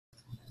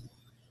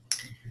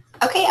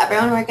Okay,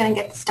 everyone, we're going to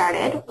get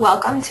started.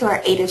 Welcome to our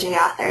A2J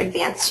Author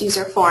Advanced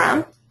User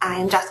Forum.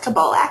 I'm Jessica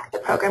Bolak, the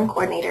Program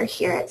Coordinator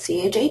here at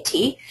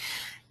CAJT.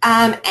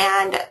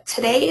 And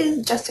today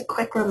is just a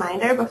quick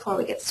reminder before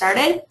we get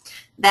started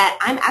that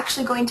I'm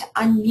actually going to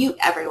unmute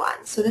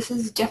everyone. So this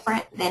is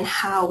different than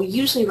how we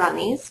usually run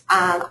these.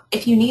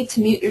 If you need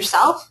to mute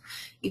yourself,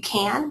 you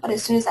can, but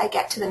as soon as I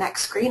get to the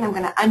next screen, I'm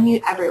going to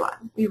unmute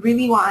everyone. We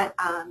really want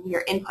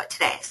your input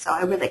today, so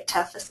I would like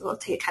to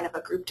facilitate kind of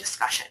a group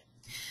discussion.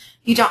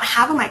 If you don't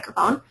have a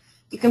microphone,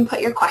 you can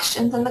put your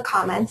questions in the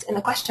comments in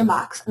the question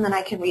box, and then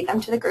I can read them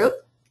to the group.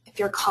 If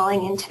you're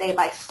calling in today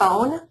by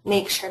phone,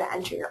 make sure to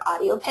enter your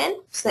audio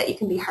PIN so that you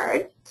can be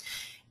heard.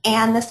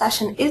 And the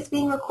session is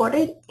being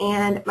recorded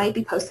and might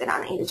be posted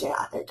on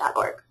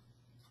a2jauthor.org.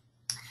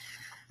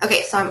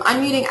 Okay, so I'm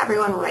unmuting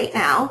everyone right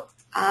now.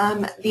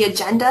 The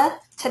agenda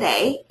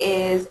today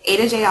is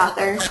A2J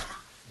Author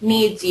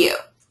needs you.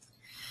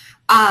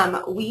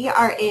 We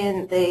are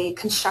in the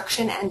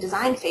construction and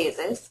design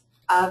phases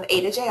of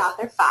A2J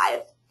Author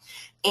 5,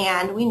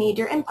 and we need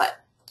your input.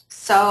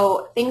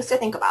 So things to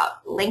think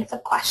about: length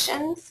of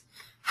questions,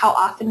 how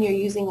often you're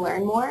using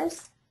Learn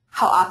Mores,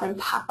 how often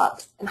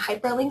pop-ups and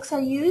hyperlinks are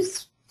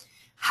used,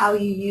 how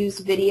you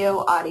use video,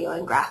 audio,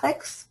 and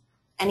graphics,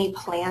 any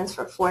plans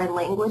for foreign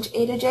language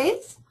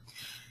A2Js,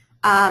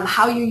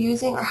 how you're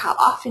using or how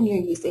often you're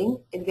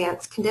using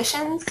advanced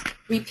conditions,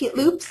 repeat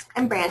loops,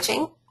 and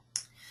branching,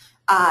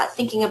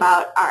 thinking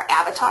about our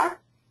avatar,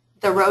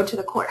 the road to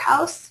the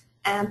courthouse,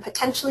 and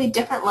potentially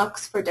different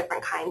looks for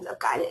different kinds of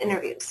guided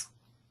interviews.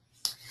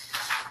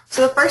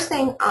 So the first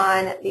thing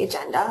on the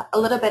agenda, a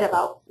little bit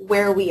about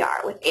where we are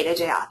with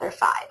A2J Author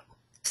 5.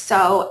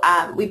 So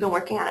we've been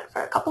working on it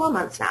for a couple of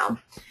months now,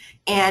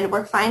 and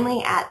we're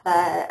finally at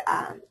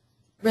the,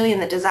 really in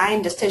the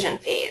design decision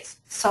phase.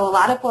 So a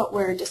lot of what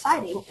we're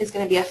deciding is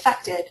going to be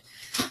affected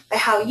by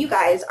how you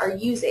guys are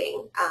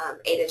using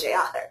A2J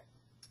Author.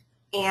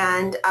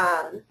 And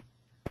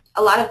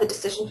a lot of the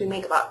decisions we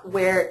make about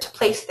where to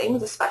place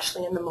things,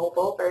 especially in the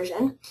mobile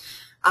version,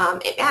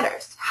 it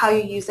matters. How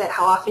you use it,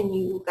 how often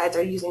you guys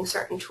are using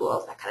certain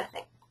tools, that kind of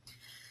thing.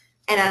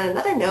 And on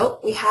another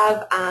note, we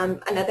have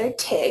another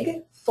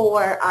TIG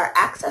for our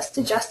Access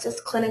to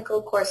Justice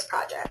Clinical Course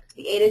Project,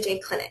 the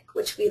A2J Clinic,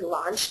 which we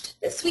launched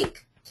this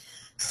week.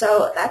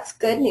 So that's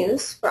good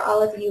news for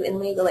all of you in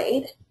legal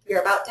aid.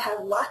 You're about to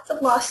have lots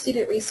of law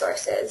student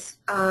resources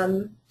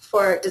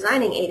for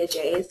designing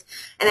A2Js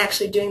and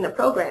actually doing the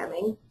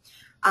programming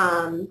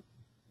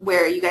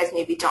where you guys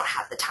maybe don't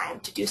have the time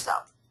to do so.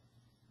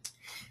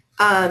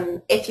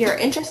 If you're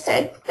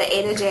interested, the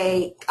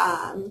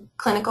A2J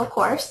clinical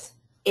course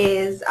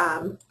is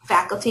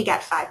faculty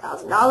get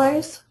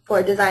 $5,000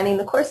 for designing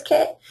the course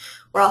kit.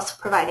 We're also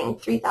providing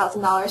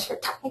 $3,000 for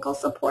technical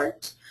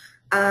support,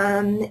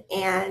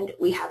 and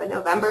we have a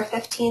November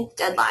 15th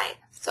deadline.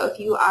 So if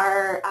you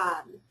are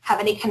have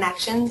any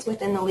connections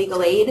within the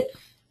legal aid,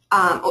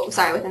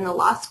 within the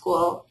law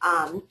school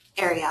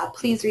area,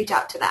 please reach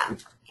out to them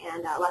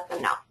and let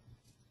them know.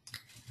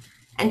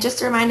 And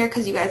just a reminder,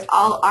 because you guys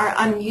all are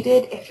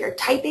unmuted, if you're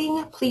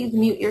typing, please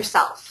mute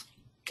yourself.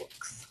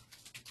 Thanks.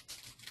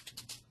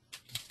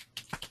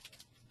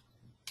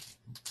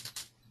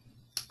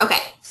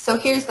 Okay, so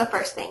here's the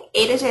first thing.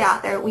 A2J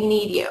Author, we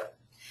need you.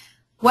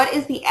 What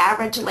is the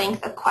average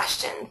length of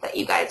questions that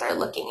you guys are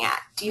looking at?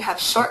 Do you have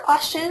short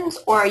questions,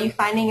 or are you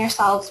finding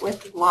yourselves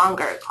with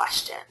longer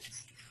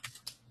questions?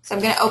 So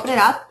I'm going to open it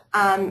up.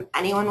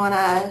 Anyone want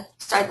to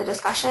start the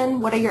discussion?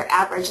 What are your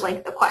average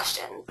length of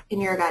questions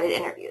in your guided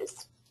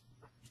interviews?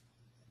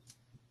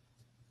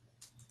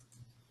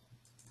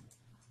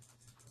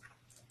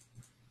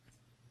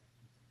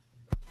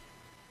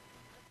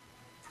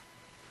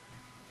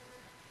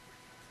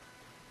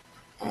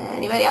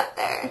 Anybody out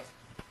there?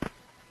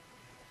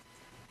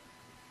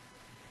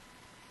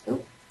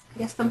 Ooh, I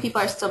guess some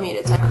people are still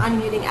muted, so I'm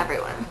unmuting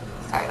everyone.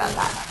 Sorry about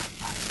that.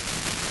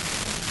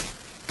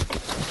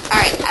 All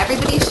right,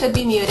 everybody should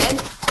be muted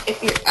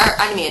or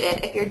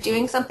unmuted. If you're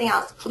doing something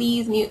else,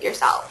 please mute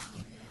yourself.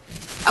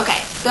 Okay,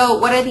 so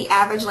what are the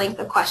average length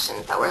of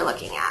questions that we're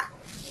looking at?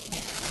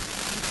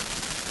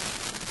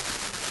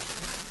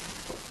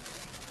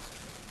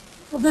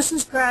 Well, this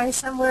is Grace.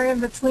 Somewhere in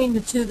between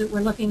the two that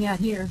we're looking at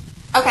here.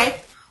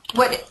 Okay.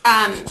 What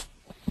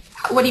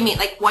do you mean?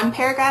 Like one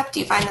paragraph? Do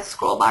you find the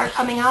scroll bar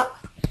coming up?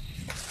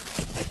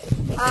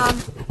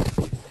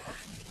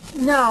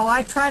 No,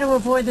 I try to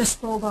avoid the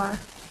scroll bar,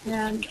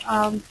 and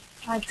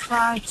I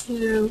try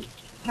to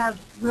have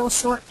real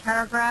short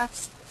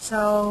paragraphs.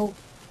 So,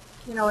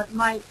 you know, it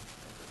might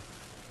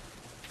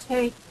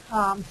take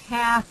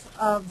half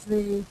of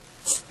the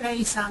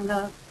space on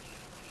the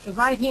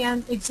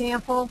right-hand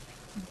example,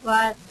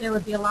 but there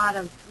would be a lot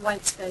of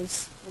white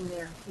space in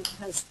there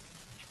because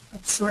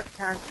of short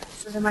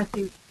paragraphs. So there might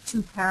be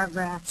 2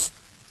 paragraphs,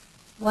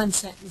 1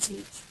 sentence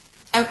each.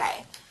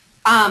 Okay.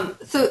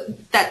 So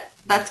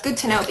that's good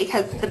to know,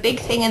 because the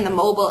big thing in the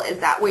mobile is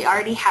that we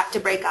already have to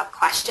break up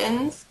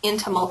questions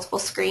into multiple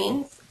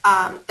screens.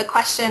 The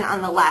question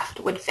on the left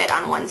would fit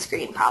on one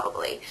screen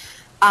probably.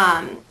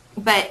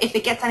 But if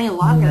it gets any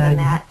longer than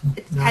that,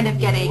 it's kind of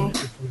getting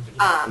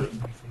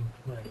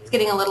it's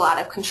getting a little out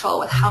of control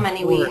with how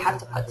many we have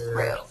to put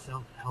through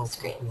the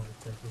screen.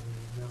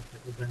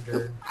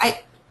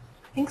 I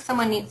think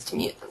someone needs to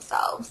mute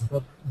themselves.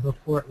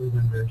 Before it was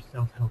under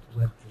self-help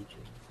web pages.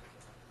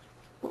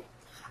 All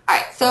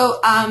right, so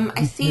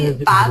I see,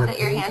 Bob, that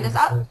your hand is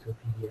up.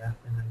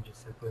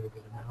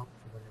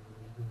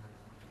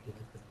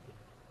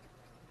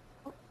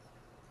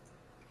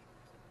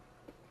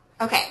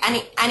 Okay,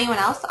 anyone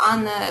else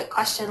on the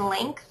question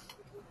length?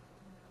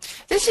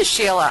 This is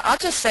Sheila. I'll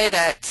just say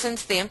that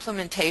since the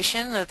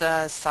implementation of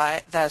the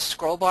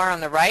scroll bar on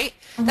the right,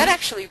 that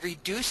actually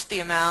reduced the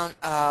amount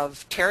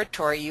of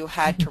territory you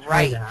had to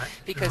write,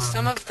 because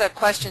some of the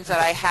questions that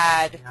I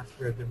had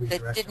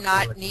that did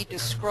not need to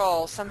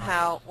scroll,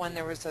 somehow when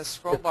there was a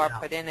scroll bar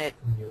put in it,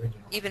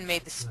 even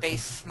made the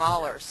space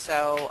smaller.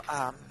 So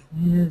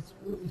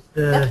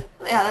that's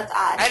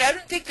odd. I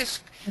don't think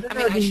this, I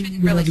mean, I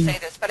shouldn't really say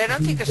this, but I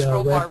don't think the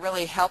scroll bar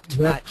really helped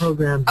much.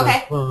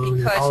 Okay.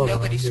 Because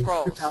nobody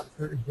scrolls.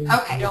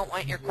 Okay. You don't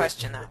want your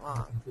question that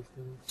long.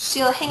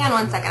 Sheila, hang on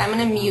one second. I'm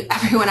going to mute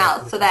everyone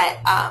else so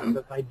that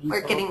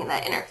we're getting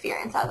the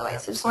interference out of the way.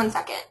 So just 1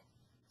 second.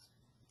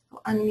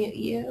 We'll unmute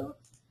you.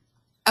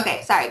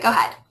 Okay, sorry. Go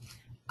ahead.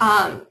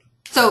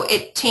 So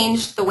it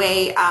changed the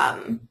way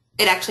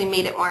it actually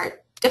made it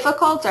more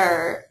difficult,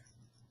 or?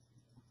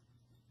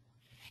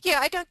 Yeah,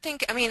 I don't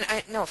think, I mean,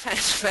 no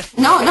offense, but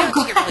no, I don't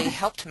think it ahead. really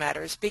helped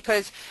matters,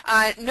 because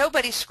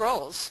nobody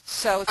scrolls.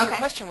 So if your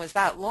question was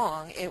that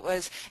long, it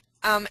was,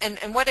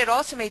 and what it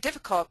also made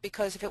difficult,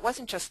 because if it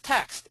wasn't just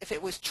text, if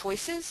it was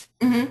choices,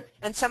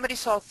 and somebody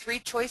saw 3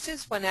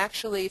 choices, when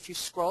actually if you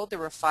scrolled there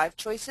were 5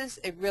 choices,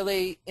 it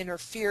really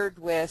interfered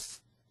with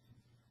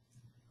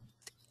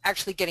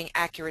actually getting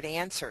accurate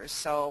answers.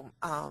 So,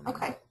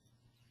 okay.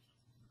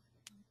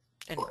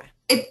 Anyway.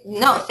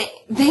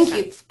 Thank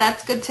you.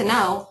 That's good to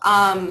know.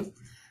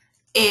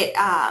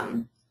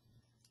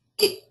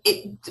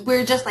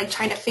 We're just like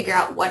trying to figure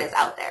out what is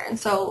out there, and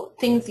so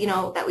things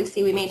that we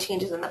see, we made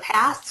changes in the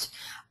past.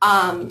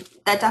 That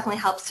definitely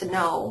helps to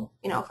know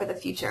for the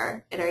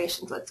future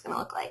iterations what it's going to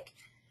look like.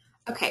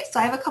 Okay, so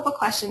I have a couple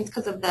questions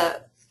because of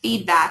the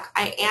feedback.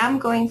 I am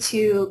going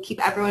to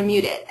keep everyone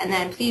muted, and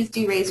then please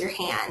do raise your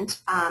hand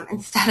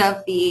instead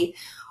of the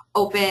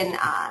open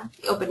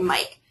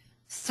mic.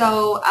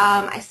 So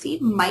I see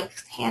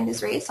Mike's hand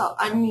is raised, so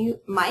I'll unmute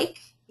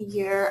Mike.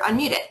 You're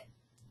unmuted.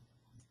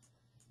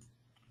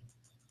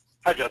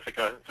 Hi,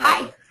 Jessica.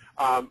 Hi.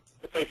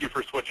 Thank you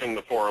for switching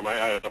the format.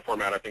 I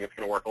think it's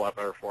going to work a lot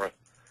better for us.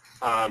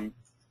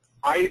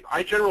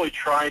 I generally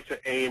try to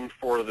aim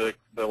for the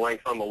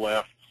length on the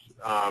left.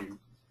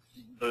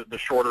 The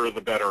shorter, the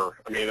better.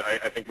 I mean,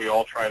 I think we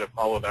all try to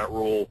follow that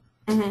rule.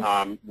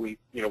 We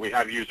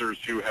have users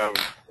who have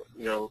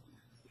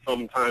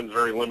sometimes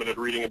very limited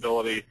reading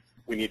ability.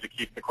 We need to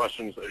keep the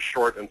questions as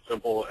short and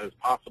simple as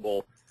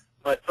possible.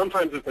 But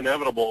sometimes it's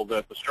inevitable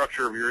that the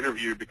structure of your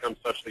interview becomes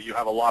such that you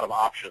have a lot of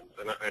options.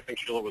 And I think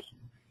Sheila was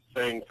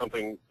saying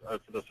something to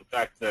this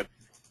effect, that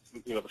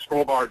the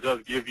scroll bar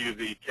does give you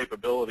the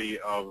capability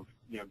of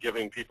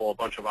giving people a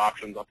bunch of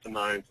options, up to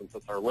 9 since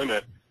it's our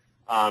limit.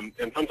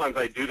 And sometimes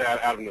I do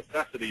that out of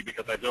necessity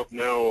because I don't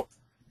know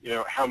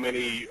how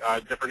many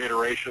different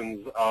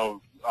iterations of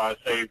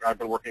say I've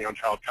been working on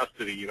child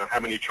custody. How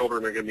many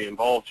children are going to be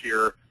involved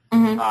here.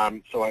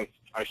 So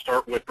I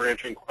start with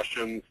branching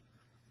questions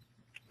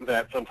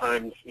that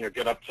sometimes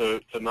get up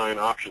to 9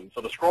 options.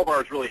 So the scroll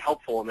bar is really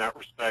helpful in that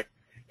respect,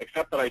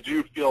 except that I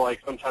do feel like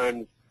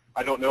sometimes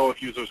I don't know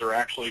if users are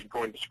actually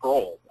going to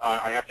scroll.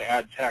 I have to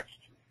add text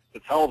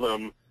to tell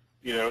them,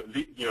 these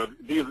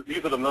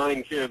are the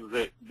 9 kids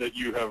that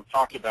you have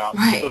talked about,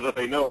 so that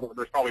they know that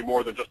there's probably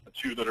more than just the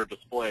 2 that are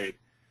displayed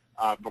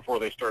before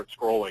they start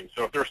scrolling.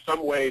 So if there's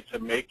some way to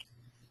make,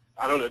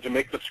 to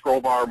make the scroll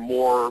bar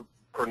more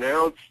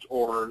pronounced,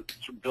 or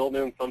to build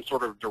in some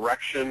sort of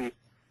direction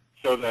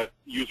so that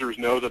users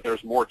know that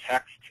there's more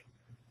text,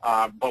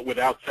 but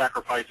without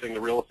sacrificing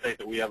the real estate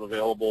that we have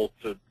available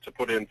to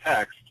put in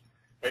text.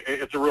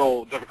 It's a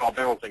real difficult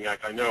balancing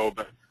act, I know,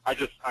 but I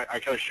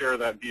kind of share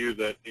that view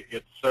that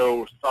it's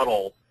so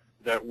subtle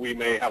that we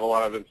may have a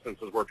lot of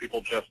instances where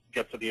people just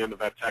get to the end of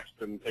that text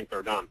and think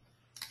they're done.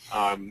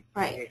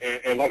 Right.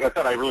 And like I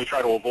said, I really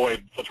try to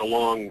avoid such a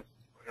long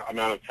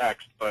amount of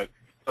text, but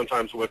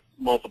sometimes with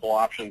multiple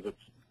options,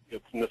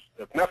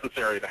 it's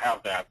necessary to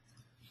have that,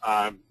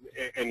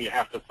 and you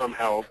have to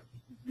somehow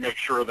make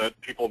sure that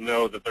people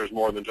know that there's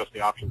more than just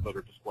the options that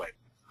are displayed.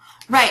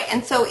 Right,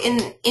 and so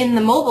in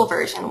the mobile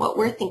version, what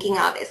we're thinking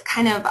of is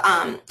kind of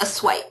a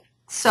swipe.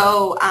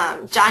 So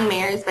John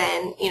Mayer's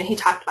been, he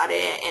talked about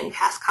it in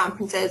past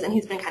conferences, and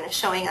he's been kind of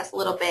showing us a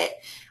little bit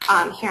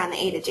here on the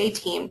A2J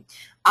team.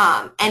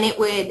 And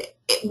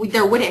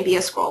there wouldn't be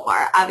a scroll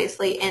bar,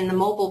 obviously, in the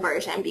mobile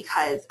version,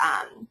 because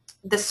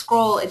the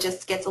scroll, it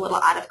just gets a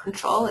little out of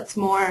control. It's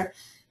more,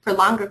 for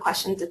longer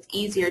questions, it's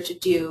easier to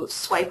do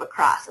swipe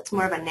across. It's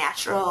more of a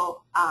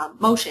natural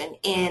motion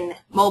in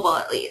mobile,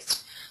 at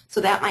least. So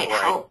that might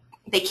help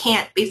they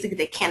can't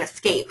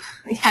escape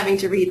having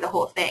to read the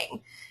whole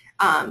thing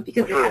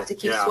because they have to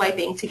keep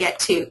swiping to get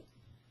to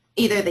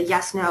either the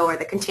yes, no, or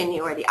the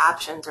continue, or the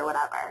options, or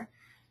whatever.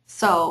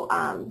 So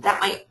that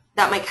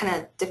might kind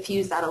of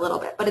diffuse that a little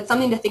bit, but it's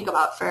something to think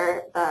about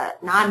for the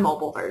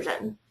non-mobile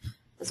version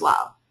as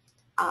well.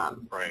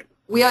 Right.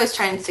 We always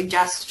try and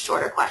suggest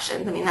shorter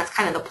questions. I mean, that's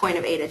kind of the point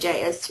of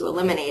A2J, is to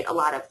eliminate a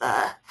lot of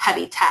the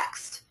heavy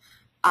text,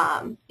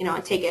 and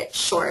take it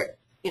short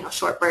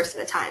bursts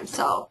at a time.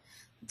 So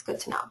it's good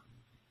to know.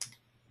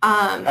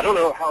 I don't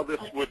know how this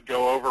would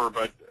go over,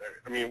 but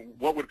I mean,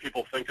 what would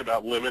people think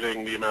about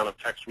limiting the amount of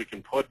text we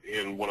can put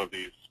in one of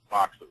these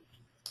boxes?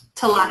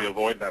 So we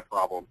avoid that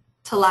problem.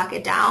 To lock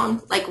it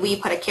down, like we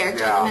put a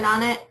character limit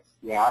on it?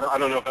 Yeah, I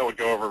don't know if that would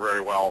go over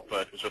very well,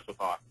 but it's just a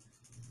thought.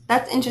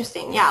 That's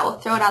interesting. Yeah, we'll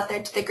throw it out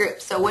there to the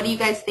group. So what do you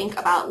guys think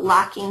about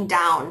locking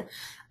down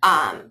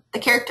the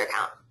character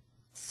count?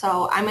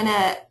 So I'm going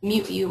to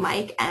mute you,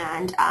 Mike,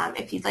 and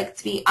if you'd like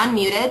to be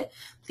unmuted,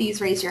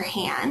 please raise your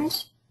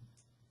hand.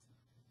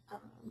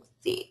 Let's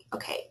see.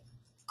 Okay.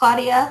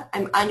 Claudia,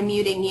 I'm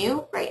unmuting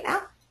you right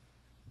now.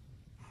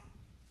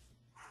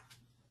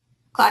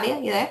 Claudia,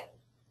 you there?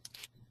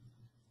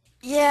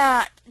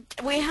 Yeah,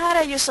 we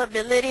had a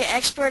usability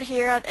expert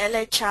here at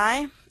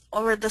LHI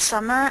over the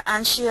summer,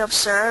 and she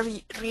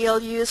observed real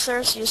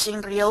users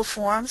using real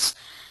forms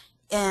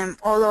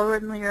all over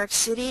New York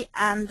City,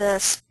 and the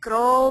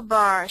scroll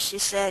bar, she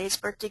said, is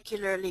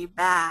particularly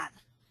bad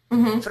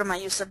from a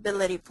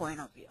usability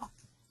point of view.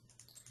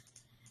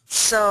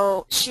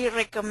 So she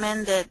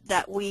recommended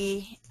that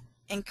we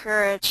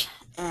encourage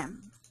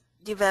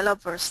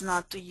developers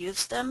not to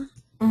use them.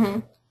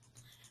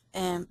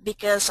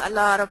 Because a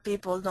lot of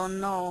people don't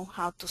know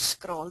how to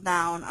scroll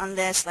down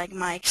unless, like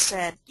Mike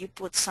said, you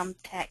put some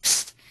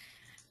text,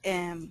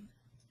 and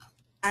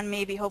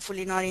maybe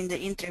hopefully not in the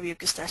interview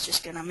because that's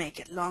just going to make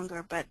it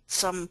longer, but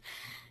some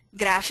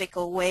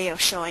graphical way of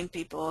showing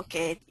people,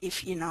 okay,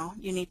 if you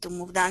need to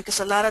move down, because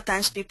a lot of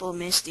times people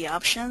miss the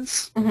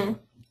options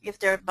if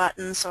there are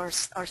buttons or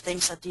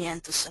things at the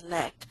end to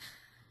select.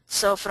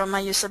 So from a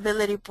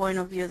usability point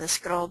of view, the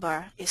scroll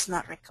bar is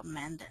not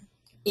recommended.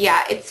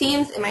 Yeah, it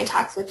seems in my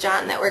talks with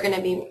John that we're going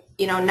to be,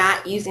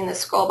 not using the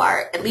scroll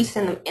bar, at least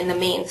in the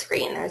main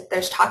screen.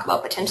 There's talk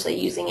about potentially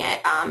using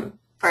it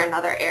for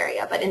another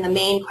area, but in the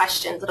main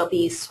questions, it'll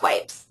be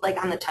swipes,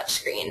 like on the touch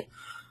screen.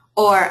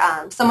 Or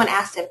someone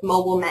asked if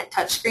mobile meant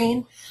touch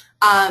screen.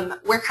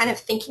 We're kind of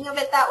thinking of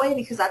it that way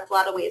because that's a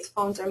lot of ways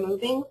phones are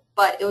moving,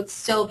 but it would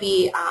still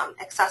be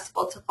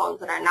accessible to phones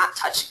that are not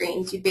touch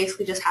screens. You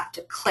basically just have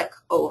to click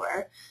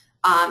over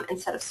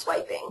instead of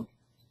swiping.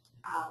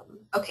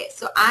 Okay,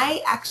 so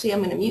I actually am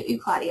going to mute you,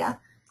 Claudia.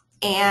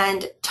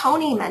 And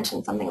Tony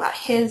mentioned something about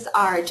his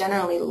are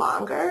generally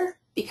longer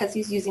because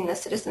he's using the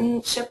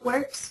citizenship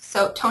works.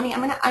 So Tony,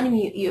 I'm going to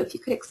unmute you. If you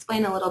could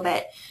explain a little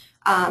bit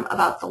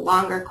about the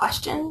longer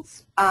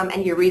questions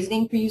and your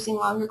reasoning for using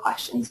longer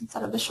questions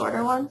instead of the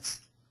shorter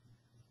ones.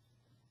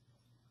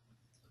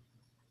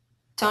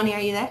 Tony,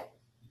 are you there?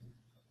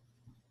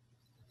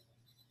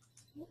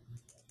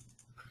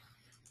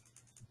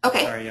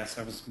 Okay. Sorry, yes,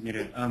 I was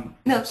muted.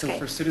 No, so okay.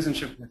 For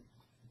citizenship,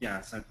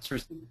 so for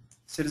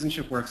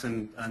Citizenship Works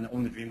and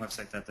Own the Dream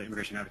website that the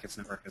Immigration Advocates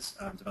Network is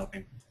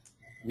developing,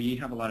 we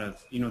have a lot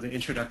of, the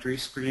introductory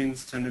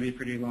screens tend to be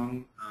pretty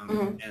long,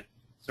 and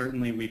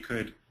certainly we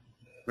could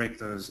break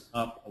those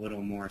up a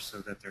little more so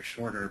that they're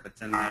shorter, but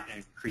then that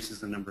increases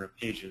the number of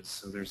pages,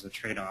 so there's a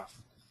trade-off.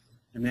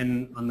 And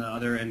then on the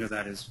other end of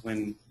that is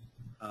when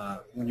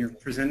you're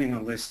presenting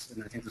a list,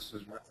 and I think this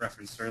was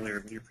referenced earlier,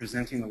 when you're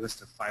presenting a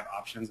list of 5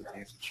 options that they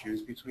have to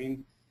choose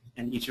between,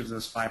 and each of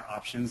those 5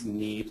 options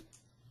need,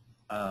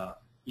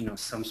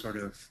 some sort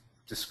of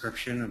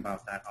description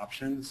about that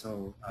option.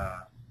 So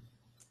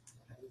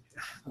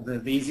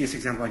the easiest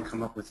example I can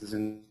come up with is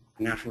in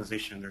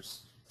naturalization.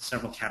 There's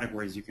several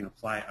categories you can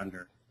apply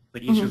under,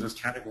 but each of those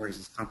categories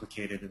is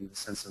complicated in the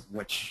sense of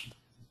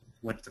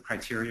what the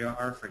criteria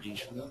are for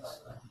each of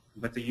those.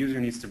 But the user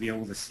needs to be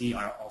able to see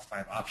all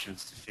 5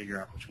 options to figure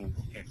out which one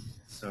to pick.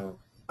 So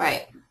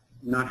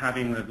not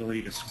having the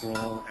ability to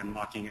scroll and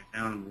locking it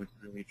down would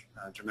really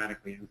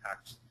dramatically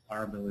impact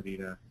our ability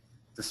to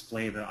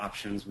display the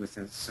options with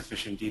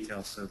sufficient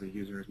detail so the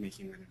user is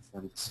making an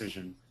informed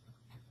decision.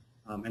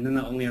 And then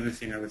the only other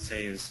thing I would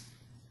say is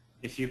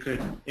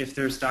if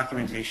there's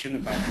documentation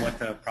about what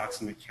the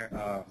approximate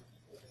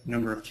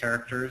number of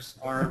characters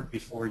are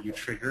before you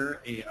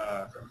trigger a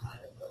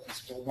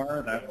scroll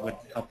bar, that would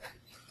help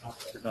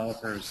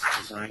developers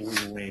design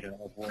in a way to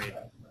avoid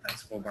that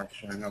scroll bar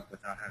showing up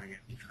without having it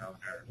be trial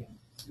and error.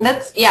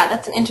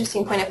 That's an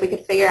interesting point. If we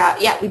could figure out,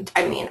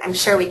 I'm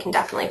sure we can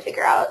definitely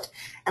figure out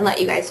and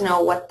let you guys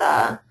know what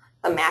the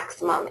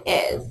maximum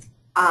is.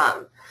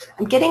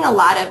 I'm getting a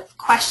lot of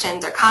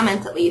questions or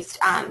comments, at least.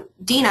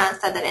 Dina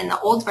said that in the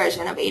old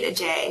version of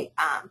A2J,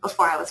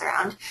 before I was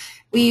around,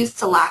 we used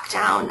to lock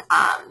down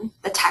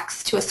the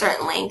text to a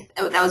certain length.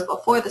 That was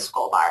before the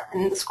scroll bar,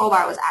 and the scroll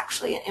bar was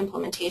actually an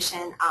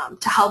implementation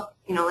to help,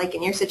 like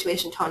in your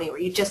situation, Tony, where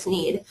you just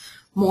need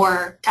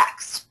more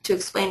text to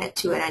explain it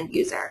to an end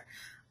user.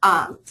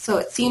 So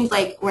it seems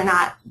like we're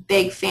not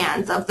big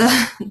fans of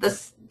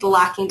the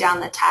locking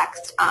down the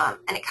text, and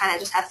it kind of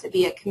just has to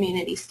be a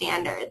community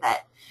standard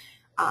that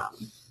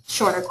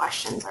shorter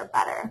questions are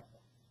better.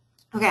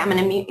 Okay, I'm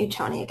going to mute you,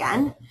 Tony,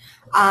 again.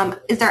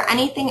 Is there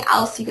anything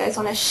else you guys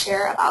want to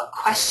share about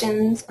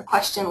questions or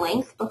question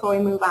length before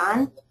we move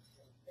on?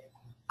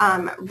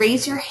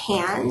 Raise your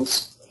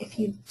hand if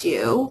you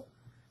do.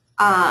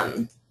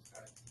 Okay,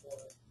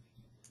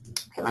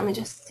 let me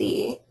just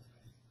see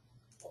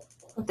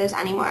if there's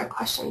any more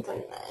questions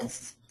in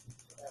this.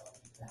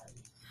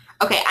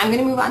 Okay, I'm going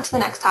to move on to the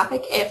next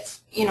topic.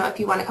 If you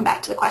want to come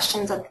back to the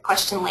questions of the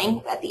question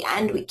length at the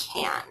end, we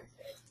can.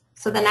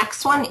 So the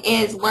next one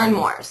is learn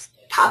mores,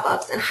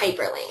 pop-ups, and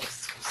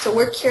hyperlinks. So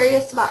we're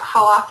curious about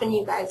how often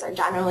you guys are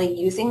generally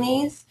using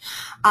these.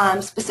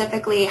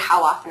 Specifically,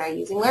 how often are you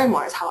using learn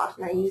mores, how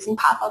often are you using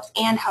pop-ups,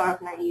 and how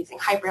often are you using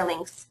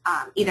hyperlinks,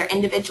 either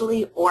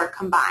individually or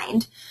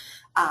combined.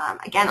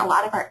 Again, a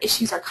lot of our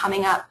issues are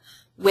coming up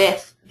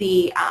with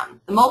the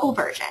mobile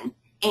version,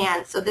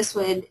 and so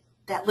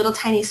that little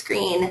tiny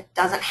screen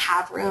doesn't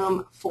have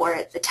room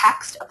for the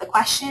text of the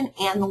question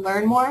and the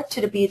learn more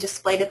to be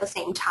displayed at the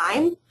same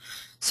time.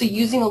 So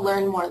using a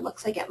learn more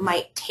looks like it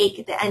might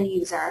take the end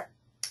user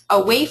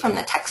away from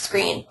the text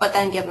screen, but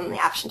then give them the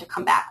option to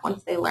come back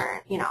once they learn,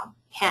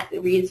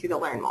 read through the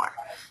learn more.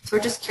 So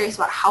we're just curious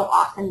about how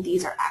often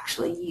these are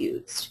actually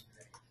used.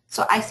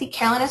 So I see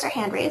Carolyn has her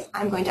hand raised.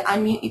 I'm going to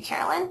unmute you,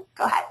 Carolyn.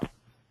 Go ahead.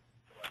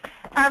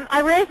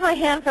 I raised my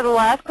hand for the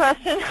last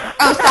question.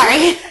 Oh,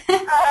 sorry.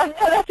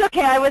 No, that's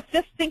okay. I was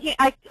just thinking,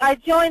 I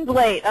joined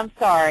late. I'm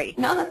sorry.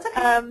 No, that's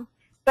okay.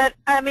 But,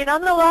 I mean,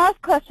 on the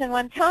last question,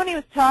 when Tony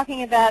was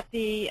talking about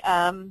the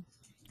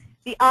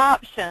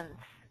options,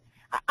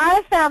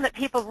 I found that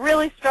people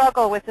really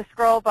struggle with the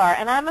scroll bar,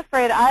 and I'm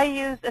afraid I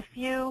use a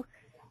few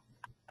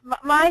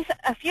of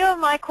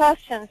my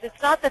questions.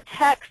 It's not the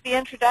text, the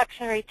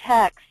introductory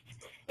text.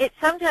 It's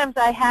sometimes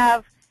I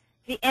have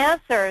the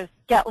answers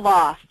get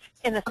lost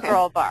in the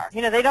scroll bar.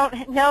 They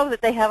don't know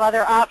that they have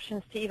other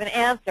options to even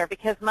answer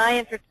because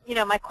my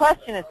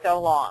question is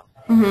so long.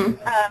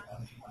 Mm-hmm.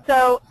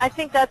 So I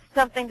think that's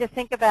something to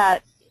think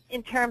about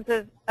in terms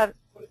of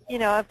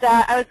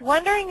that. I was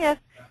wondering if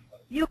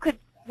you could,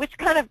 which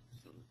kind of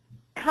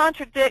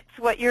contradicts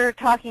what you're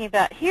talking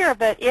about here,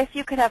 but if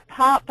you could have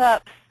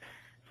pop-ups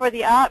for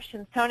the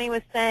options. Tony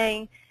was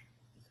saying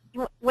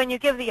when you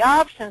give the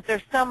options,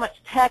 there's so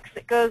much text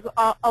that goes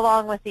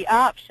along with the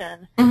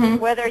option,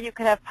 whether you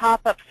could have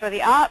pop-ups for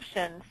the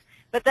options.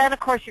 But then, of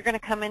course, you're going to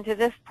come into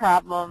this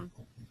problem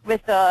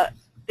with that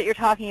you're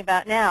talking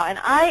about now. And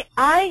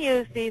I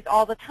use these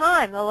all the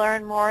time, the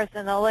learn mores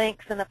and the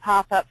links and the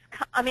pop-ups.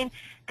 I mean,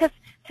 because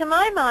to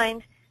my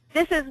mind,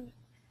 this is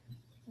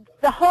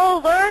the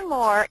whole learn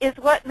more is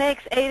what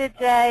makes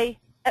A2J,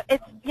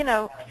 it's,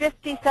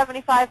 50,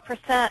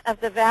 75% of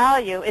the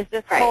value is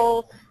this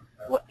whole,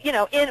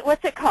 in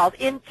what's it called?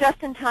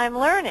 Just-in-time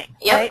learning,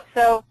 right?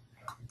 So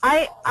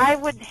I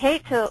would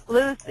hate to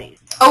lose these.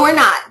 Oh, we're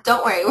not.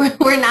 Don't worry.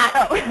 We're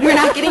not. We're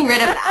not getting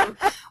rid of them.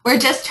 We're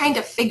just trying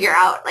to figure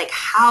out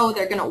how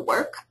they're going to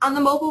work on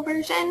the mobile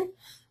version.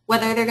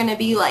 Whether they're going to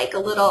be like a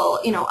little,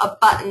 a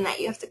button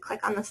that you have to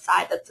click on the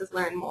side that says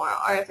learn more,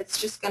 or if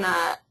it's just going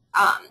to,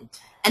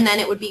 and then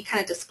it would be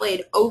kind of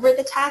displayed over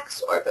the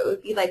text, or if it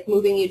would be like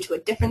moving you to a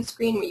different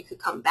screen where you could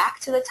come back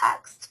to the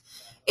text.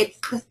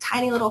 This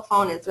tiny little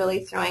phone is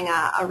really throwing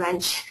a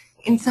wrench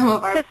in some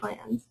of our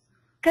plans.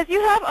 Because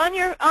you have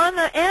on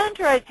the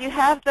Androids, you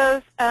have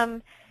those,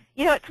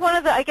 it's one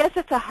of the, I guess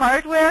it's a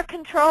hardware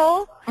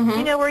control,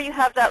 where you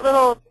have that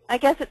little, I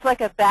guess it's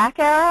like a back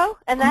arrow,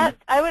 and that,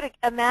 I would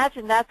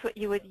imagine that's what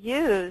you would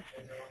use.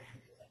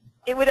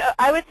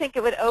 I would think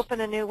it would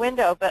open a new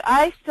window, but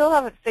I still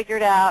haven't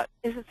figured out,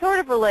 is it sort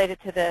of related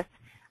to this?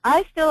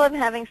 I still am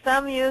having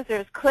some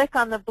users click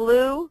on the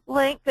blue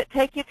link that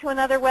take you to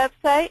another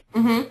website,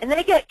 and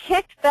they get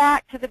kicked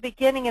back to the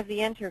beginning of the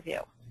interview.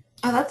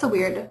 Oh, that's a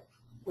weird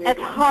It's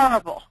one.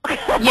 horrible.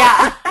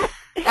 Yeah,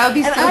 that would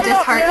be so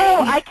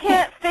disheartening. I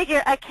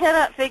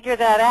cannot figure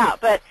that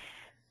out. But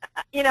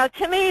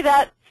to me,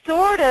 that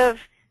sort of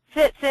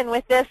fits in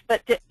with this,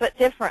 but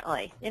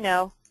differently.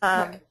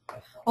 Right.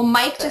 Well,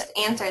 Mike just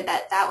answered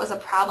that was a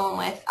problem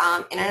with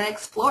Internet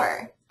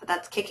Explorer, but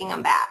that's kicking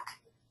them back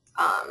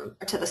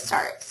or to the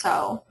start.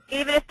 So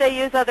even if they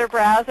use other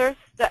browsers,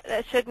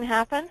 that shouldn't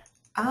happen.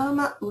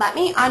 Let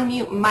me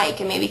unmute Mike,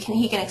 and maybe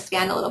he can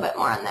expand a little bit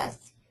more on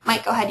this.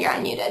 Mike, go ahead. You're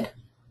unmuted.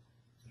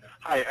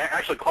 Hi.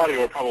 Actually, Claudia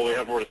would probably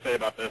have more to say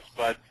about this,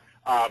 but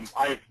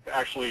I've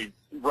actually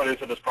run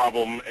into this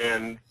problem,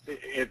 and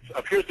it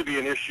appears to be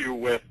an issue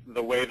with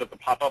the way that the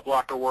pop-up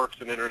blocker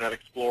works in Internet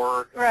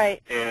Explorer.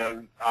 Right.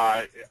 And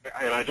I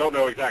don't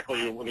know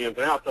exactly the ins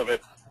and outs of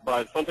it,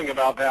 but something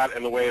about that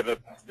and the way that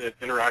it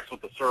interacts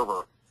with the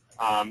server.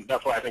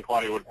 That's why I think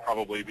Claudia would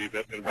probably be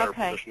in a better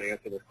position to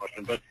answer this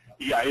question. But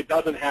yeah, it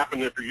doesn't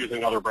happen if you're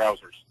using other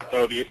browsers.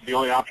 So the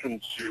only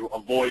option to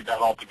avoid that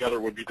altogether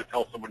would be to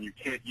tell someone you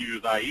can't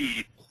use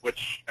IE,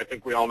 which I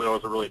think we all know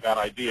is a really bad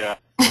idea.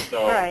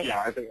 So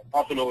yeah, I think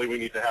ultimately we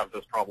need to have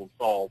this problem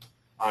solved.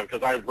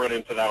 because I've run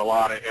into that a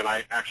lot, and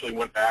I actually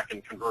went back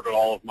and converted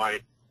all of my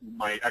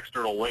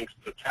external links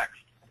to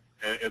text.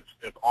 And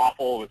it's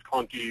awful, it's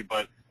clunky,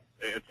 but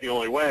it's the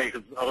only way,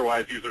 because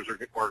otherwise users are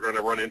going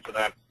to run into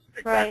that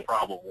exact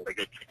problem where they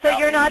get kicked out. So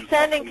you're not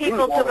sending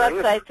people to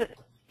websites.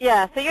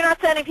 Yeah, so you're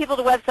not sending people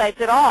to websites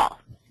at all.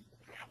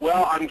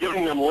 Well, I'm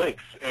giving them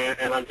links,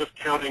 and I'm just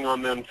counting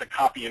on them to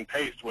copy and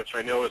paste, which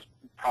I know is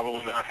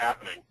probably not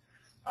happening.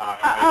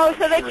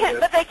 So they can't,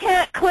 but they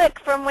can't click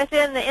from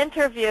within the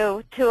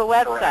interview to a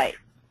website. Correct.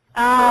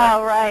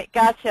 Oh, right,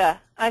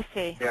 gotcha. I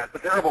see. Yeah, it's a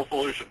terrible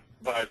solution,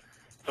 but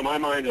to my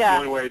mind, it's the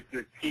only way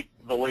to keep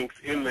the links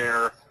in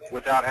there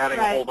without adding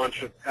a whole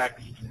bunch of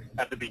text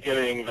at the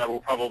beginning that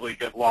will probably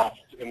get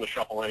lost in the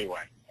shuffle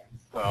anyway.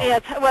 So, yeah,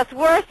 it's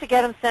worse to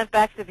get them sent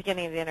back to the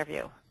beginning of the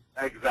interview.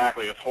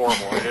 Exactly, it's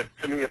horrible.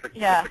 To me, it's a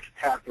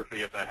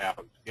catastrophe if that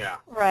happens. Yeah.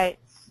 Right.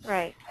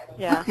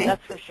 Yeah, Okay.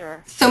 that's for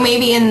sure. So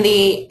maybe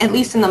at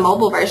least in the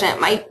mobile version,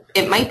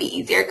 it might be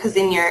easier, because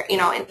in your,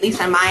 at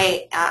least on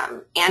my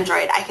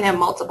Android, I can have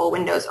multiple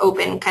windows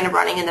open, kind of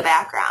running in the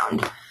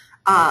background.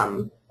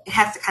 It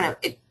has to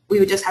we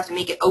would just have to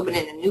make it open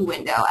in a new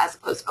window as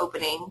opposed to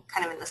opening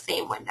kind of in the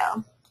same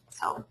window.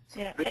 So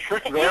yeah. The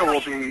trick there will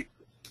be,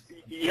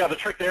 the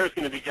trick there is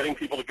going to be getting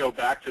people to go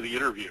back to the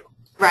interview.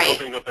 Right.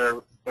 Hoping that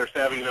they're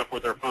savvy enough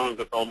with their phones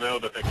that they'll know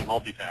that they can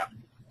multitask.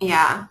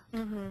 Yeah.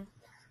 Mm-hmm.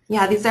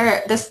 Yeah,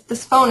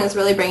 this phone is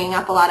really bringing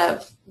up a lot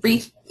of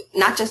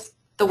not just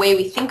the way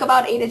we think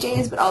about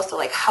A2Js, but also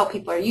like how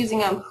people are using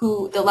them,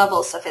 the level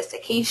of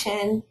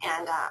sophistication,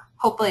 and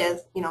hopefully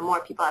as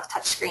more people have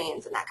touch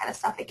screens and that kind of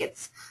stuff, it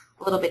gets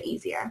a little bit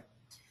easier.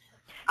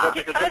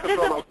 Just to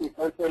throw my 2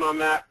 cents in on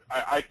that,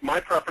 my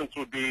preference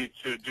would be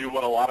to do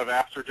what a lot of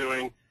apps are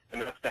doing,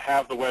 and that's to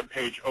have the web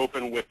page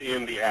open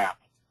within the app.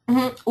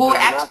 Mm-hmm. Well, so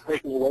you're not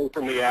taking away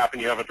from the app,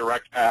 and you have a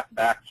direct path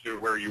back to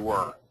where you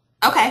were.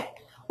 Okay.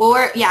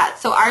 Well,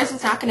 so ours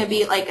is not going to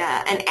be like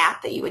an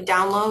app that you would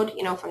download,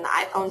 from the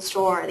iPhone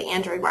store or the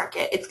Android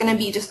market. It's going to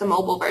be just a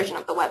mobile version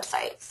of the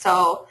website.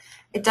 So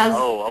it does.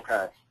 Oh,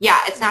 okay. Yeah,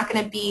 it's not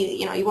going to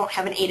be, you won't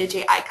have an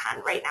A2J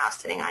icon right now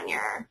sitting on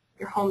your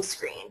home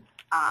screen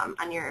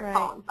on your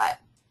phone, but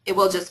it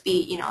will just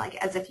be, like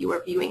as if you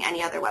were viewing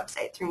any other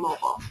website through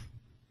mobile.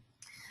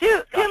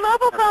 Do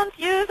mobile phones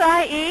use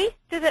IE?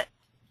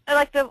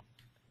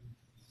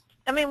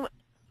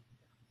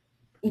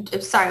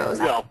 Sorry, what was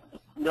that?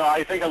 No,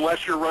 I think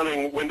unless you're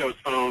running Windows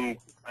Phone,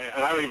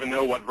 and I don't even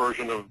know what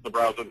version of the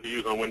browser they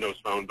use on Windows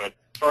Phone, but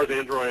as far as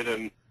Android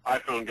and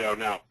iPhone go,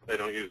 no, they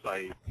don't use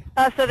IE.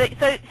 So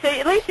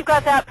at least you've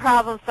got that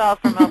problem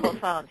solved for mobile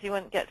phones. You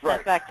wouldn't get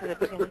sent back to the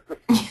beginning.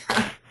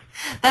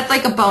 That's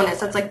like a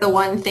bonus. That's like the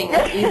one thing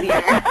that's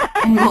easier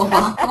in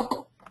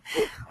mobile.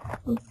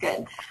 That's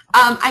good.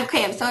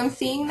 Okay, so I'm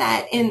seeing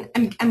that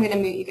I'm going to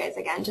mute you guys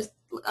again. Just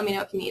let me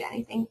know if you need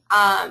anything.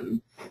 I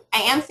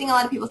am seeing a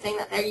lot of people saying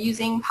that they're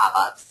using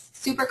pop-ups.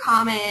 Super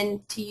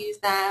common to use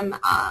them,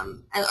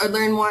 or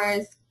learn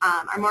mores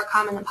are more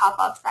common than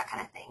pop-ups, that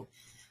kind of thing.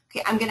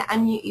 Okay, I'm going to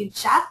unmute you,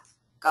 Jeff.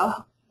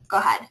 Go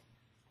ahead.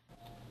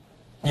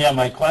 Yeah,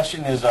 my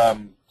question is,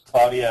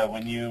 Claudia,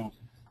 when you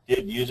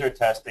did user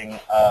testing,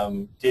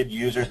 did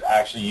users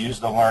actually use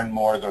the learn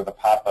mores or the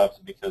pop-ups?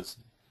 Because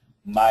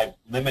my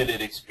limited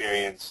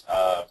experience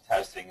of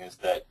testing is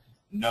that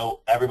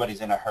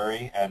everybody's in a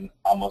hurry and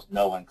almost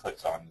no one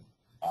clicks on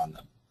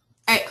them.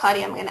 All right,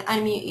 Claudia, I'm going to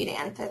unmute you to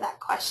answer that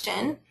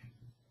question.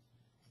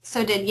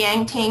 So did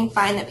Yang Ting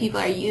find that people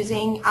are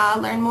using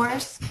learn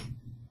mores?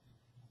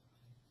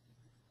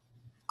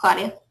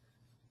 Claudia?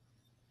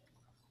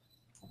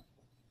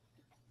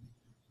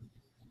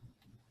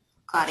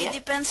 It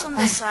depends on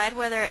the site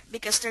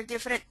because they're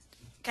different.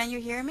 Can you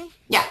hear me?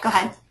 Yeah, go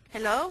ahead.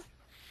 Hello?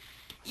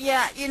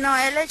 Yeah,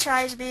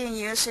 LHI is being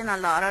used in a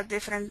lot of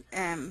different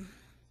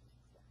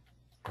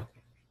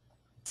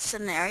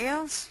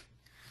scenarios.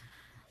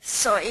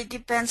 So it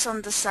depends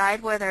on the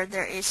site whether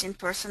there is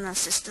in-person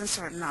assistance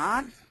or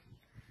not.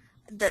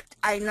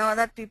 I know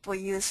that people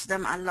use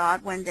them a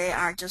lot when they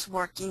are just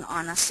working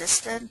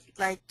unassisted,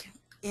 like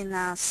in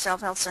a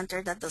self-help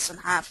center that doesn't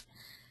have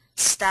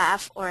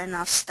staff or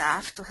enough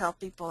staff to help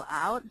people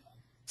out.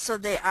 So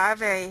they are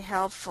very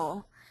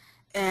helpful.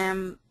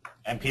 And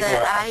people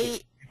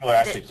are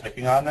actually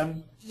clicking on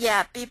them?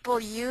 Yeah, people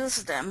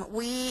use them.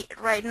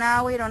 Right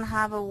now we don't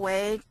have a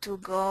way to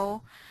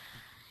go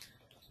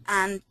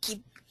and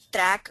keep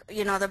track. The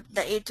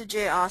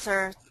A2J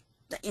Author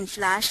in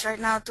Flash right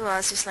now to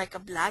us is like a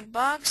black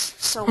box,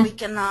 so we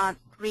cannot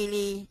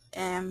really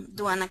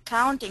do an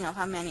accounting of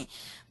how many.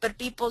 But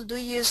people do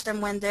use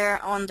them when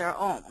they're on their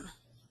own.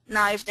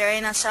 Now, if they're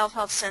in a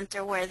self-help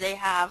center where they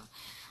have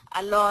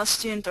a law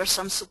student or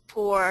some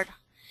support,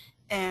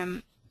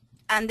 and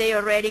they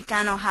already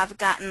kind of have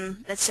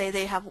gotten, let's say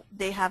they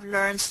have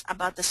learned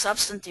about the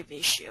substantive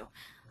issue,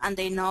 and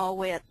they know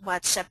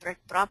what separate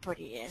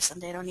property is,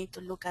 and they don't need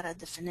to look at a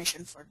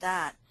definition for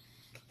that.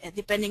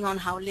 Depending on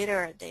how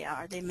literate they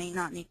are, they may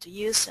not need to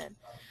use it.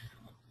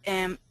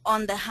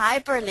 On the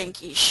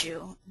hyperlink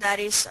issue, that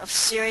is of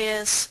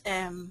serious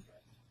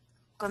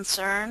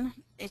concern.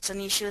 It's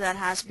an issue that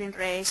has been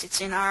raised. It's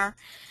in our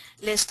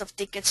list of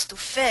tickets to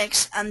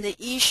fix, and the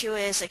issue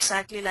is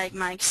exactly like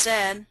Mike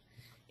said,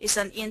 it's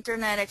an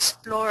Internet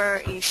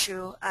Explorer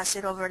issue as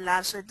it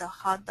overlaps with the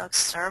hot dog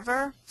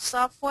server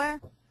software.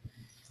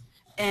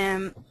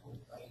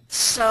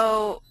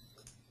 So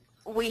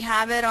we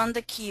have it on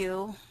the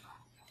queue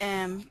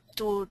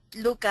to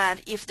look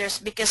at if there's,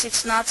 because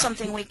it's not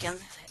something we can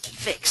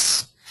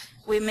fix.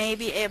 We may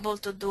be able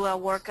to do a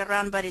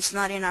workaround, but it's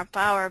not in our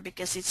power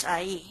because it's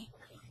IE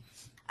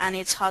and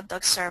it's hot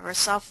dog server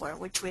software,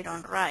 which we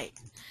don't write.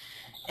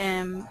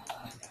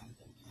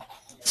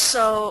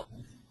 So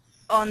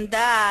on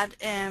that,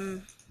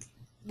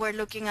 we're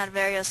looking at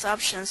various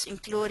options,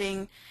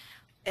 including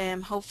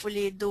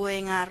hopefully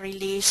doing a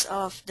release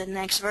of the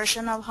next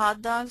version of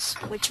hot dogs,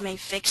 which may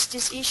fix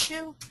this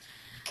issue,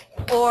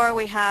 or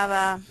we have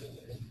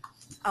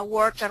a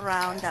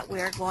workaround that we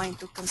are going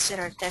to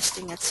consider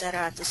testing,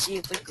 etc., to see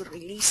if we could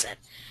release it.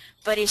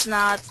 But it's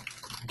not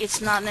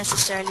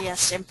necessarily a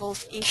simple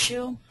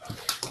issue.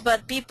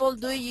 But people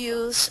do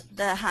use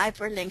the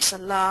hyperlinks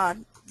a lot,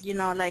 you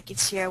know, like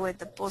it's here with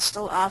the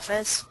postal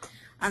office,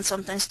 and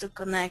sometimes to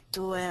connect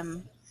to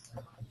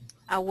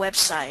a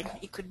website.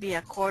 It could be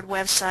a court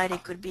website,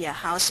 it could be a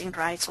housing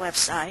rights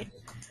website,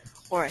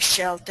 or a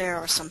shelter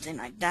or something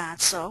like that.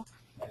 So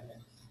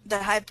the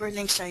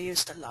hyperlinks are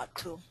used a lot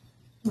too.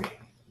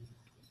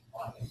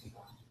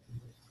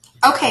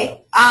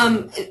 Okay, are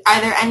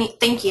there any,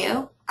 thank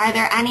you. Are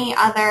there any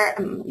other,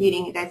 I'm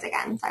muting you guys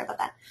again, sorry about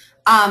that.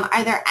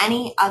 Are there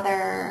any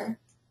other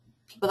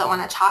people that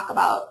want to talk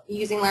about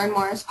using Learn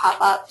More's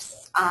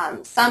pop-ups?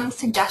 Some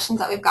suggestions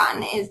that we've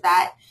gotten is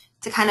that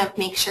to kind of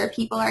make sure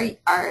people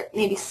are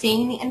maybe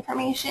seeing the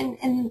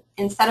information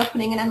instead of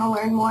putting it in the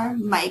Learn More,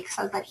 Mike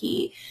says that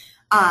he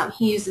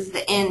uses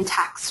the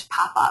in-text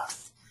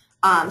pop-ups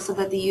so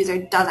that the user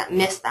doesn't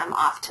miss them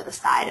off to the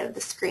side of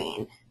the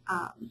screen.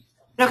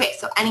 Okay,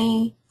 so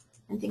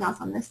anything else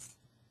on this?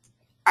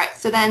 All right,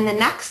 so then the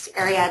next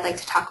area I'd like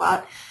to talk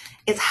about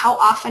is how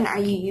often are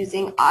you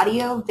using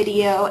audio,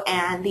 video,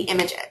 and the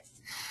images?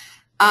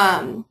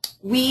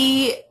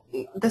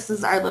 This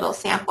is our little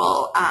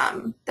sample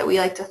that we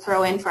like to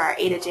throw in for our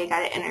A2J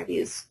guided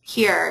interviews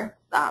here,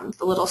 the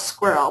little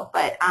squirrel.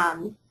 But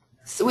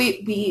so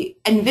we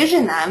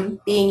envision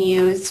them being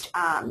used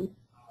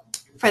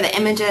for the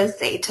images,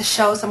 say, to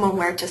show someone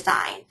where to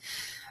sign.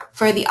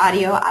 For the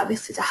audio,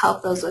 obviously, to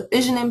help those with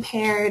vision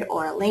impaired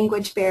or a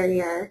language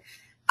barrier.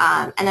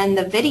 And then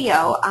the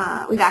video,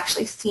 we've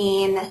actually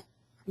seen, I'm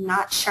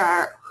not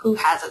sure who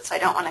has it, so I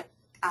don't want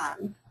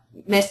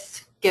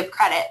to give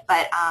credit,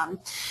 but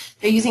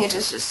they're using it to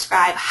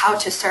describe how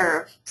to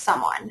serve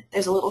someone.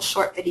 There's a little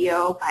short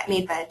video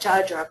made by a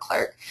judge or a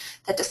clerk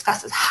that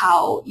discusses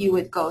how you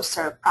would go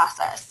serve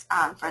process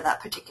for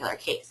that particular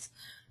case.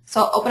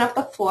 So I'll open up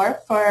the floor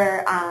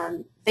for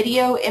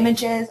video,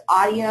 images,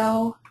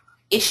 audio,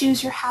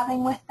 issues you're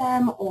having with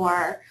them,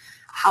 or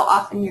how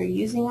often you're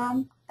using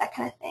them, that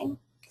kind of thing.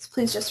 So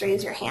please just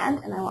raise your hand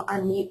and I will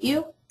unmute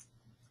you.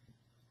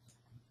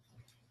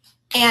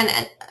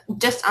 And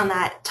just on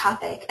that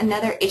topic,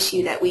 another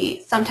issue that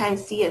we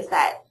sometimes see is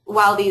that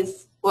while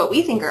these, what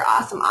we think are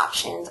awesome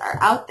options are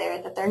out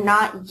there, that they're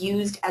not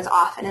used as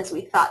often as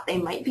we thought they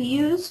might be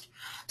used.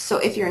 So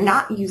if you're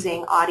not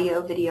using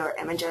audio, video, or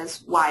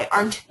images, why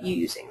aren't you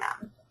using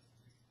them?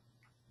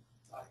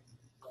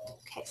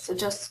 Okay, so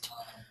just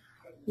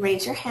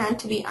raise your hand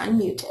to be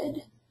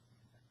unmuted.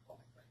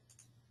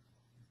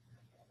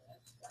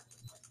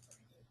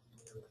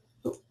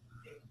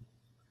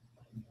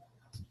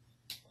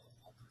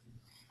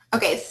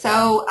 Okay,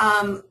 so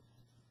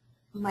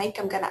Mike,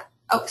 I'm gonna,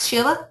 oh,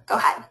 Sheila, go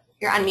ahead.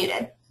 You're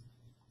unmuted.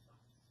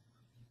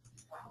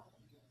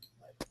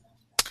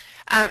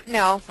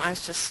 No, I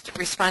was just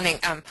responding.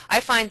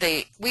 I find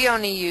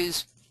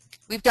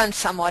we've done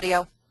some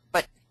audio,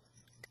 but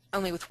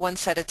only with one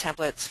set of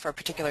templates for a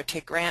particular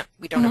TIG grant.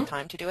 We don't have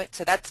time to do it,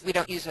 so we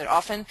don't use it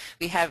often.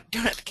 We don't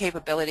have the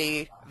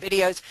capability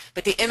videos,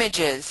 but the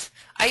images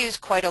I use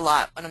quite a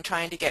lot when I'm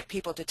trying to get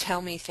people to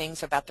tell me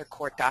things about their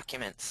court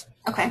documents.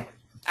 Okay.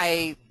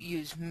 I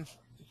use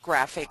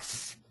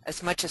graphics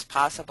as much as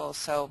possible,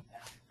 so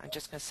I'm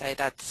just going to say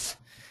that's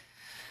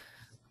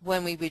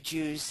when we would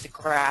use the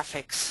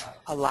graphics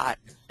a lot,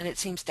 and it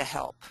seems to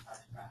help.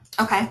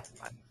 Okay.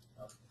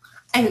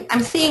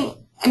 I'm seeing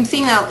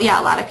that, yeah,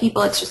 a lot of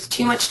people, it's just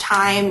too much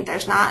time.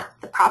 There's not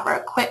the proper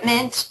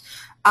equipment.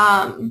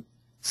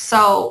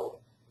 So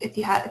if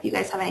you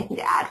guys have anything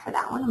to add for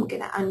that one, I'm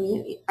going to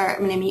unmute you, or I'm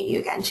going to mute you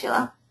again,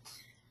 Sheila.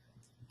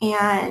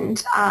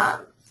 And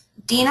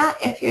Dina,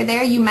 if you're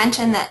there, you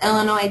mentioned that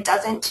Illinois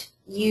doesn't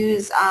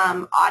use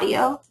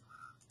audio.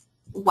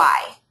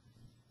 Why?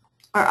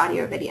 Or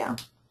audio or video?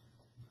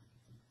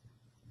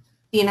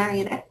 Dina, are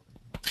you there?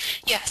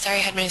 Yeah, sorry, I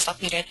had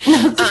myself muted.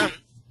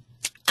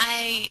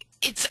 I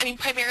mean,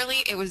 primarily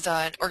it was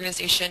an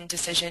organization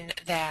decision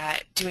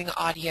that doing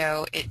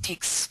audio, it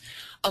takes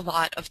a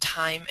lot of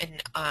time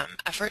and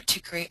effort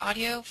to create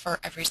audio for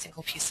every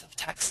single piece of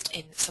text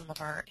in some of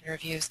our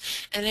interviews,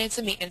 and it's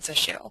a maintenance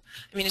issue.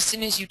 I mean, as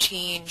soon as you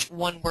change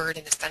one word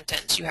in a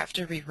sentence, you have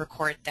to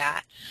re-record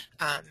that,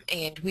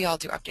 and we all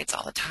do updates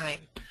all the time.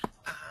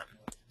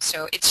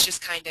 So it's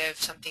just kind of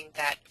something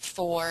that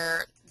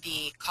for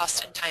the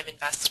cost and time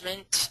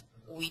investment,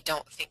 we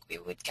don't think we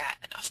would get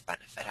enough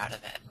benefit out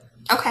of it.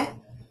 Okay.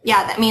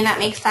 Yeah, I mean, that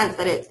makes sense.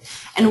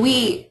 And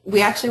we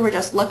actually were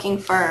just looking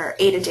for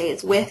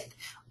A2Js with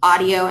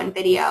audio and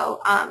video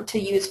to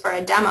use for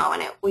a demo,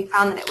 and we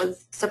found that it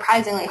was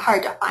surprisingly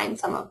hard to find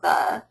some of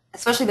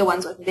especially the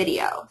ones with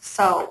video.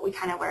 So we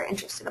kind of were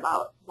interested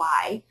about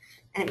why,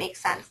 and it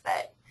makes sense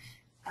that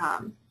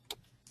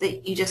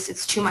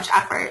it's too much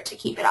effort to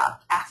keep it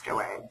up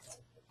afterwards.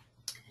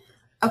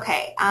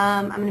 Okay,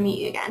 I'm going to mute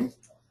you again.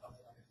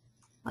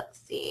 Let's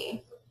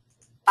see.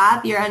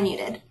 Bob, you're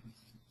unmuted.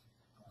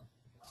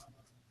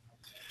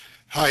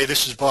 Hi,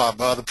 this is Bob.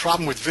 The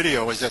problem with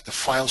video is that the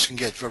files can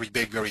get very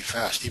big very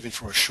fast, even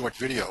for a short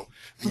video,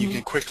 and you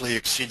can quickly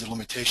exceed the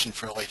limitation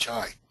for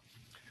LHI.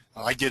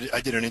 I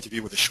did an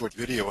interview with a short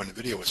video, and the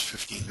video was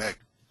 15 meg.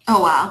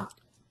 Oh, wow.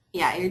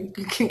 Yeah, you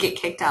can get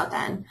kicked out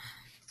then.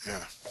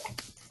 Yeah.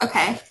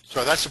 Okay.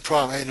 So that's the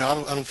problem. Hey,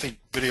 no, I don't think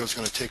video is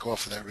going to take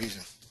off for that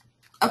reason.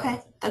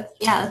 Okay.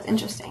 That's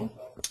interesting.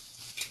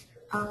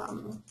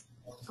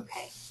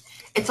 Okay.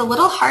 It's a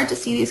little hard to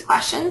see these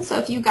questions, so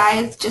if you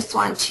guys just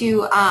want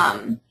to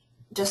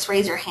just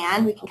raise your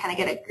hand, we can kind of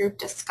get a group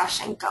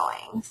discussion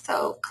going.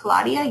 So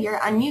Claudia, you're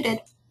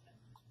unmuted.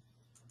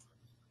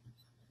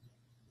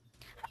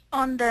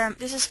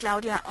 This is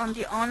Claudia. On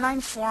the online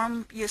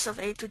form use of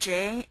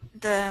A2J,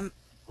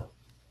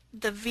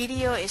 the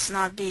video is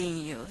not being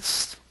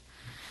used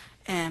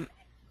en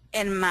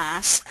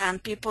masse,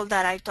 and people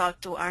that I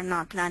talk to are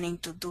not planning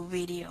to do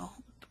video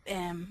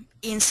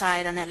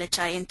inside an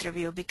LHI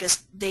interview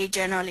because they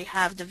generally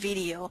have the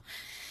video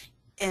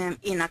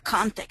in a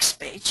context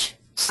page.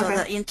 So Okay.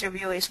 The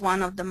interview is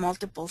one of the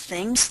multiple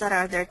things that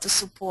are there to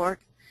support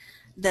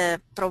the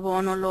pro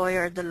bono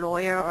lawyer, the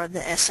lawyer, or the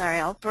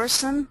SRL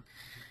person.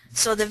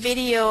 So the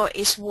video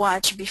is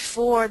watched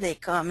before they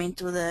come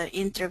into the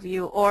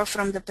interview, or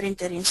from the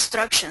printed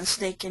instructions,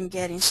 they can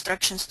get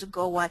instructions to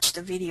go watch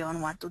the video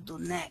and what to do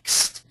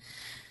next.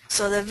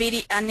 So the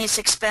video, and it's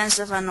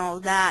expensive and all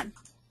that.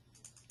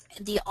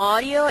 The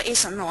audio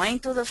is annoying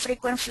to the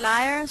frequent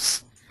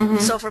flyers.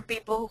 So for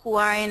people who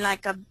are in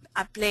like a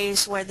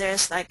place where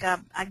there's like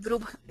a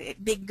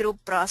big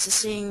group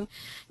processing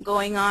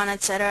going on,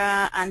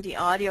 etc., and the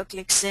audio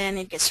clicks in,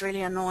 it gets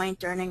really annoying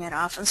turning it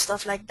off and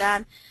stuff like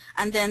that.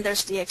 And then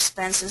there's the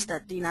expenses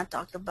that Dina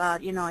talked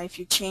about. You know, if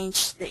you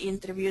change the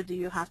interview, do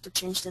you have to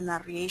change the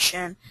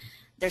narration?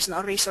 There's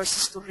no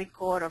resources to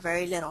record, or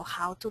very little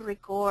how to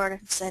record,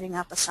 setting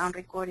up a sound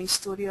recording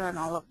studio and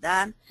all of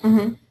that.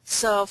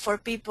 So for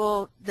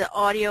people, the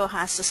audio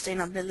has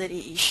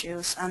sustainability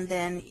issues, and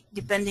then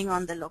depending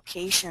on the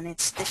location,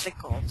 it's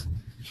difficult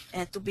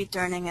to be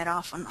turning it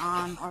off and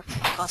on, or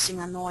causing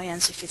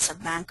annoyance if it's a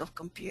bank of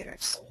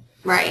computers.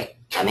 Right.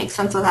 That makes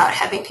sense without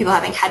people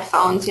having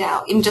headphones. You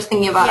know, even just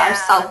thinking about our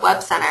Self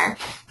Web Center,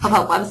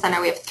 Help Web Center,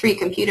 we have 3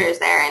 computers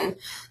there, and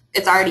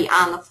it's already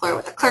on the floor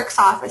with the clerk's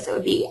office. It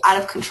would be out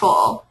of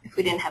control if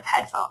we didn't have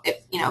headphones,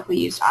 if we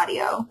used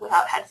audio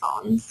without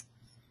headphones.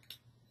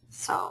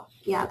 So,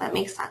 yeah, that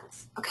makes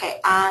sense. Okay,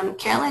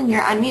 Carolyn,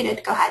 you're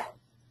unmuted. Go ahead.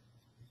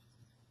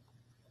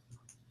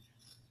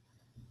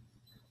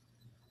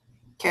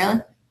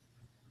 Carolyn?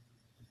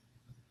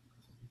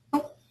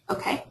 Oh,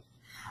 okay.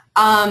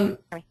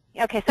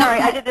 Okay, sorry,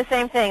 I did the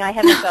same thing. I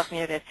had myself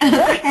muted.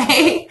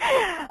 Okay.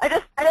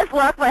 I just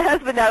locked my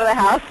husband out of the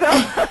house, so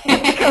I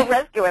had to go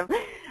rescue him.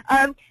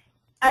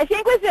 I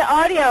think with the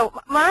audio,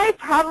 my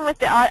problem with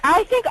the audio,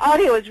 I think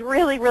audio is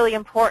really, really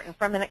important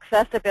from an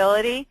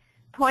accessibility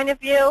point of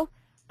view,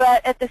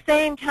 but at the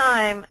same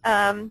time,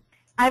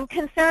 I'm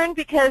concerned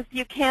because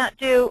you can't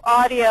do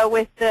audio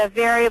with the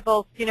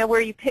variables,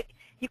 where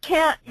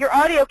your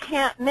audio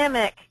can't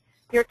mimic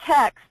your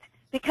text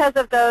because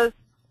of the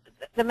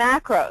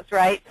macros,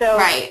 right? So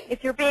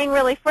if you're being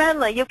really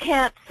friendly, you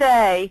can't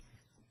say,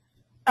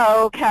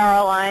 oh,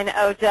 Caroline,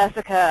 oh,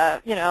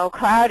 Jessica,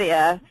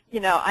 Claudia,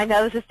 I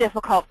know this is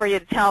difficult for you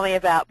to tell me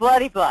about,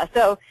 bloody blah.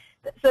 So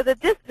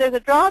there's a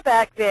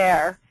drawback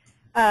there.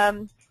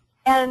 And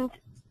then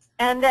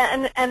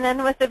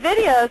with the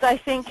videos, I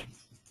think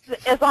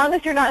as long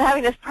as you're not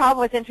having this problem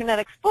with Internet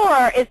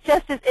Explorer,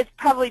 it's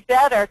probably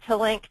better to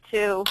link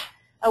to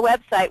a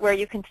website where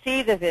you can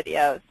see the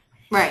videos.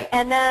 Right.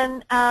 And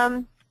then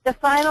the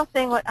final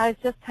thing, what I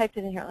just typed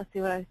it in here. Let's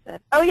see what I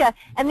said. Oh, yeah.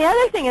 And the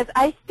other thing is,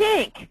 I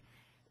think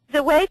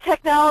the way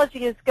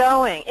technology is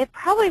going, it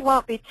probably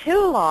won't be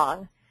too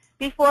long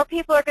before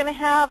people are going to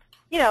have,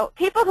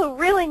 people who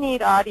really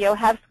need audio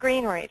have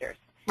screen readers.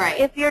 Right.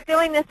 If you're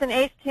doing this in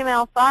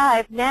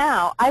HTML5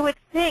 now, I would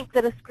think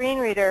that a screen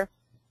reader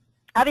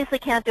obviously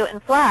can't do it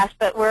in Flash,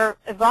 but we're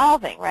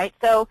evolving, right?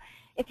 So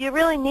if you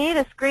really need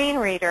a screen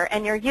reader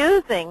and you're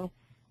using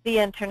the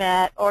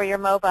internet or your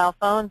mobile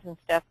phones and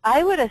stuff,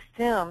 I would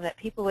assume that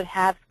people would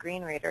have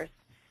screen readers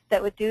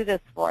that would do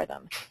this for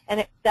them,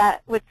 and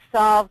that would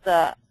solve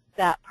that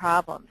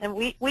problem. And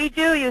we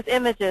do use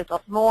images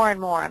more and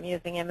more. I'm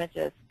using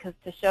images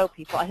to show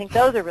people. I think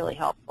those are really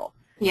helpful.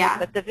 Yeah.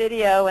 But the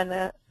video and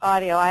the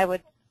audio, I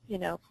would,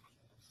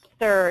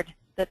 third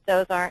that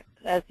those aren't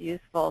as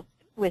useful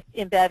with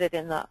embedded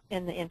in the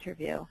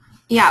interview.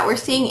 Yeah, we're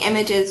seeing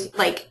images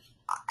like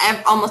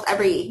almost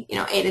every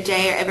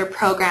A2J or every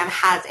program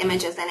has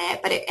images in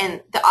it, but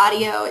in the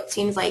audio, it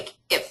seems like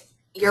if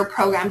your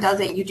program does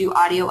it, you do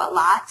audio a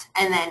lot,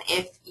 and then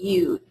if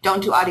you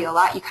don't do audio a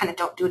lot, you kind of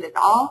don't do it at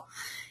all.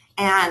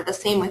 And the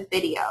same with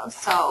video.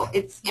 So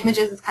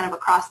images is kind of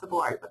across the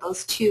board, but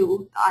those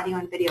two, the audio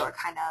and video, are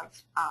kind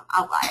of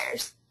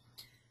outliers.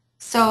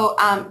 So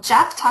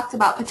Jeff talked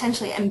about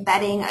potentially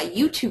embedding a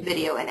YouTube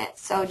video in it.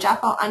 So Jeff,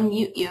 I'll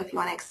unmute you if you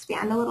want to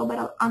expand a little bit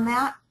on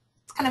that.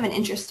 It's kind of an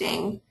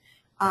interesting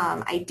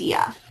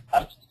idea.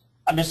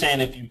 I'm just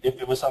saying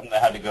if it was something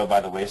that had to go by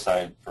the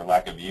wayside for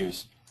lack of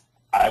use,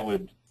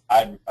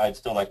 I'd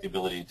still like the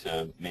ability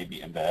to maybe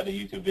embed a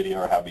YouTube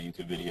video or have a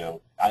YouTube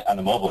video on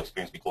the mobile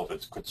experience. Be cool if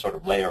it could sort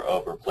of layer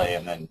over, play,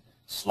 and then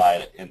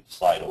slide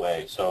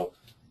away. So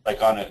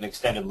like on an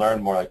extended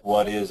learn more, like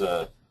what is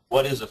a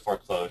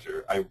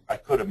foreclosure? I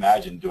could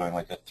imagine doing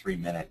like a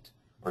 3-minute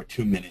or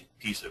 2-minute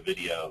piece of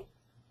video,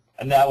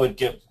 and that would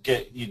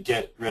you'd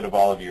get rid of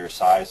all of your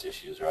size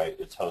issues, right?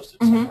 It's hosted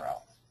somewhere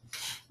else.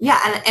 Yeah,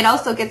 and it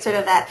also gets rid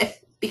of that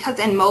because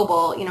in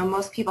mobile,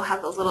 most people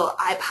have those little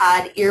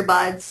iPod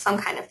earbuds, some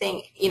kind of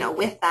thing,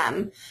 with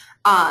them.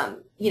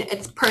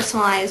 It's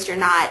personalized. You're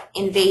not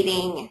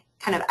invading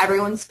kind of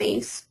everyone's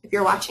space if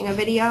you're watching a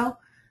video.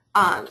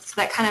 So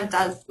that kind of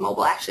does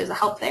mobile actually as a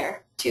help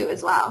there too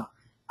as well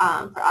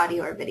for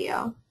audio or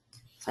video.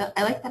 So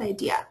I like that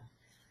idea.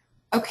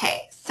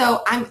 Okay,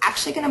 so I'm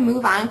actually going to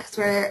move on because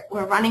we're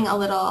running a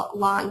little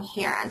long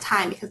here on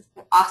time because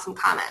of awesome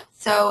comments.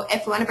 So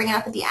if you want to bring it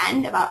up at the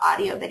end about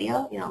audio,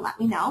 video, let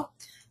me know.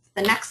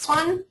 The next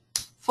one,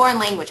 foreign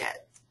languages.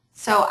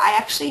 So I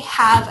actually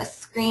have a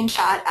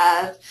screenshot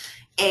of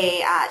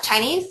a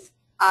Chinese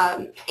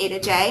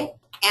A2J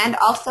and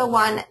also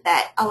one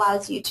that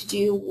allows you to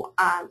do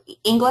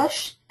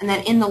English, and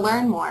then in the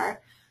Learn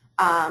More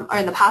or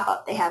in the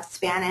pop-up they have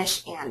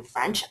Spanish and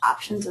French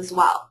options as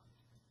well.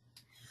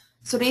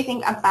 So what do you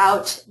think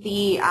about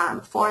the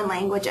foreign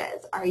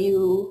languages? Are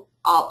you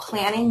all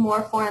planning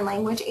more foreign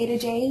language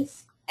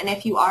A2Js? And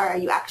if you are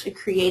you actually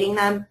creating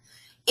them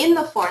in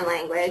the foreign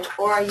language,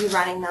 or are you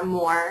running them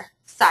more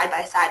side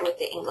by side with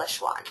the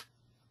English one?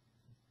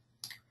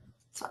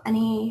 So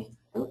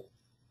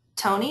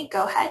Tony,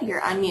 go ahead, you're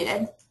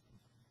unmuted.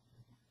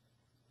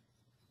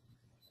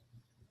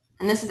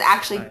 And this is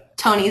actually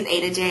Tony's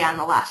A2J on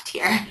the left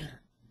here.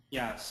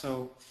 Yeah,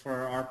 so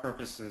for our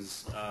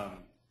purposes,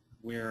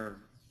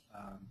 we're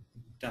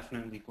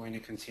definitely going to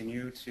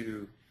continue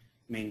to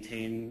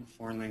maintain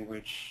foreign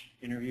language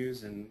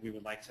interviews, and we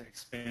would like to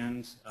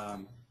expand.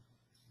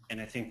 And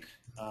I think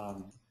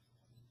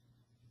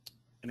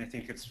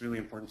it's really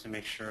important to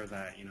make sure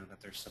that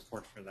that there's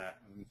support for that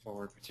moving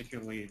forward.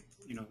 Particularly,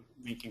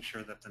 making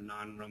sure that the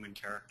non-Roman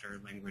character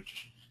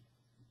language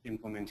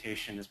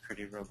implementation is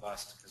pretty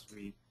robust, because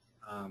we,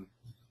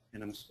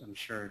 and I'm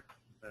sure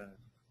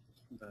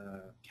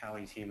the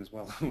Cali team is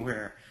well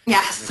aware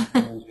yes. of the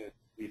challenges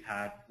we've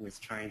had with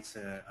trying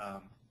to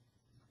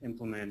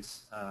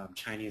implement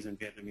Chinese and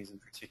Vietnamese in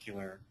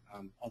particular.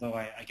 Although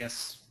I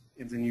guess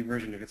in the new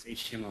version, if it's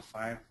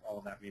HTML5, all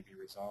of that may be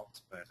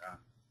resolved, but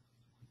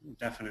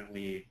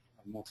definitely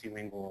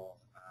multilingual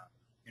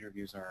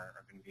interviews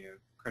are going to be a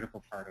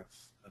critical part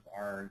of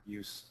our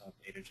use of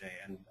A2J,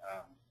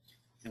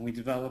 and we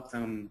develop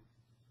them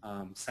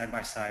side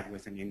by side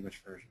with an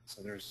English version.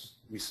 So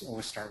we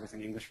always start with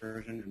an English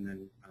version and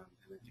then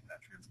get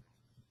that translated.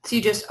 So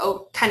you just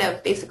kind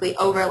of basically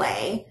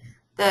overlay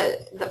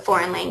the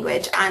foreign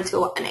language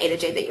onto an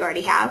A2J that you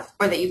already have,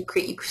 or that you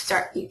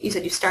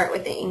said you start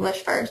with the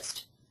English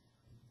first.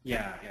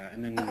 Yeah,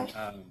 and then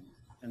okay.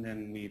 And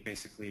then we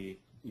basically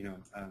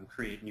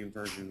create new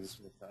versions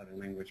with the other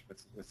language,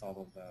 but with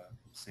all of the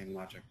same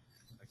logic.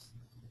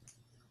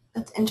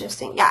 That's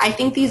interesting. Yeah, I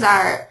think these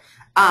are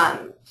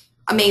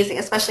amazing,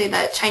 especially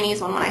the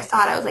Chinese one. When I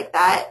saw it, I was like,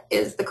 that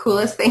is the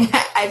coolest thing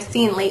I've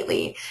seen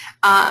lately.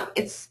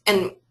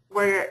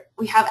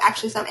 We have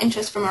actually some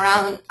interest from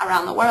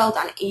around the world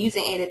on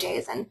using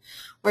A2Js, and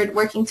we're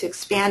working to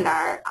expand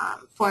our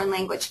foreign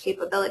language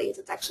capabilities.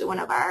 It's actually one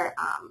of our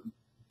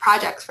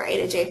projects for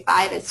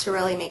A2J5 is to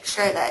really make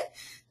sure that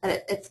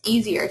it's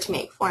easier to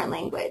make foreign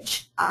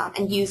language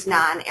and use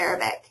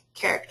non-Arabic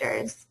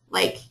characters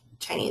like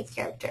Chinese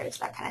characters,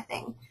 that kind of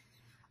thing.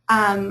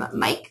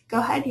 Mike, go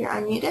ahead. You're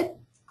unmuted.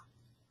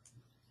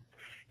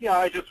 Yeah,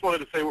 I just wanted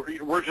to say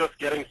we're just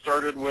getting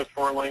started with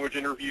foreign language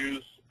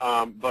interviews,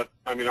 but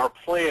I mean our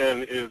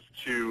plan is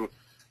to,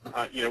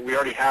 we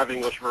already have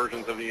English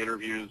versions of the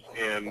interviews,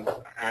 and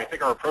I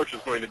think our approach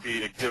is going to be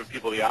to give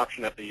people the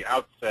option at the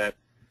outset,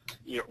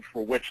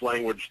 for which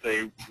language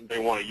they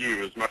want to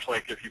use. Much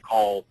like if you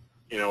call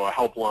a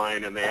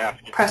helpline and they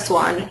ask you press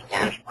one.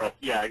 Yeah.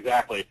 Yeah,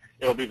 exactly.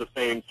 It'll be the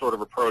same sort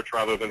of approach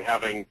rather than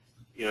having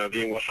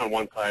the English on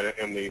one side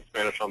and the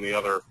Spanish on the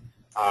other.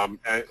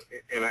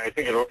 And I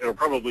think it'll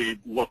probably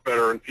look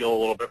better and feel a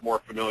little bit more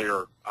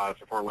familiar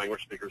to foreign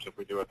language speakers if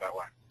we do it that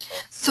way.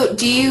 So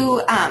do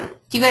you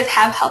guys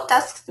have help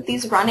desks that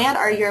these run at,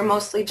 or you're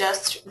mostly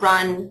just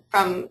run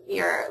from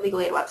your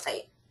legal aid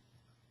website?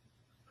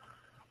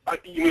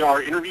 You mean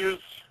our interviews?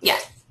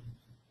 Yes.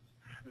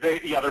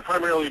 They're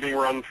primarily being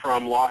run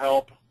from Law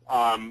Help.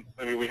 I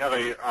mean, we have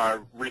a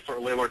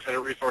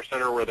landlord-tenant resource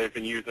center where they've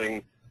been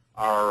using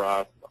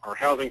our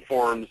housing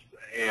forms,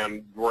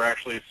 and we're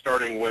actually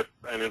starting with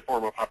an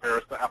Informa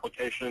Papeles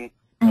application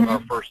of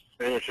our first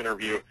Spanish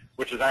interview,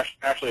 which is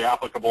actually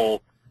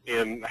applicable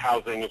in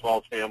housing as well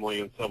as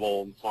family and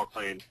civil and small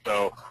claims.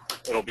 So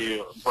it'll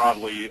be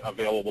broadly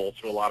available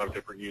to a lot of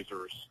different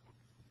users.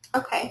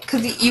 Okay,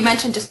 because you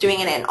mentioned just doing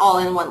it in all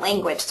in one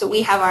language. So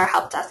we have our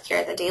help desk here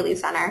at the Daily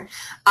Center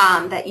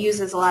that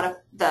uses a lot of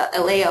the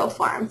ELEO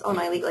forms,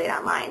 Illinois Legal Aid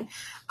Online.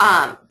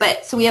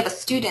 So we have a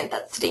student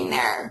that's sitting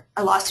there,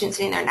 a law student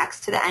sitting there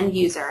next to the end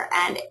user,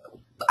 and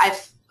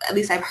at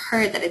least I've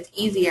heard that it's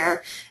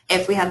easier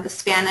if we have the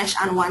Spanish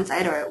on one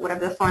side or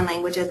whatever the foreign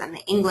language is and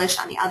the English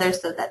on the other,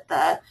 so that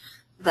the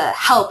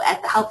help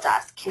at the help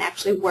desk can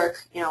actually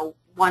work,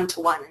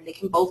 one-to-one, and they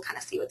can both kind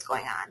of see what's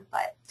going on.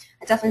 But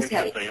I definitely see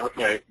how you.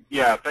 Okay.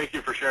 Yeah, thank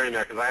you for sharing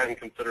that, because I hadn't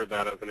considered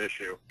that as an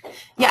issue.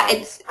 Yeah,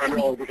 it's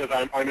primarily because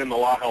I'm in the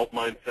law help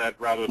mindset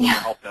rather than the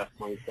help desk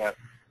mindset.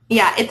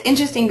 Yeah, it's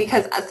interesting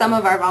because some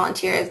of our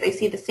volunteers, they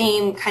see the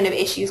same kind of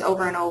issues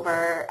over and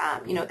over.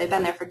 They've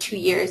been there for 2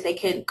 years. They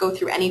could go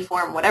through any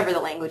form, whatever the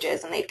language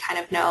is, and they'd kind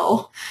of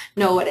know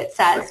what it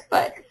says,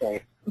 but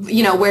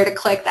where to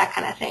click, that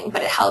kind of thing.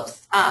 But it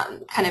helps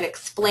kind of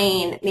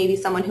explain maybe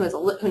someone who knows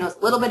a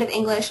little bit of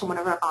English and one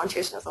of our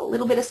volunteers knows a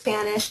little bit of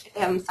Spanish. If they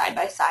have them side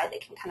by side, they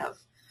can kind of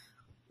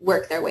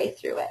work their way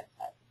through it.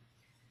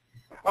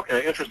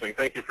 Okay, interesting.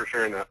 Thank you for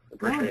sharing that. I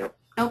appreciate it.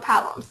 No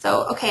problem.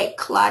 So, okay,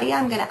 Claudia,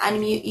 I'm going to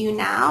unmute you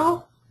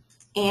now,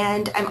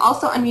 and I'm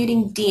also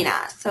unmuting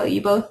Dina, so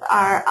you both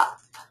are up.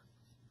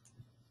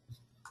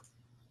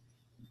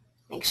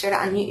 Make sure to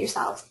unmute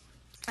yourselves.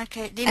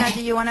 Okay, Dina,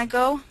 do you want to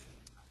go?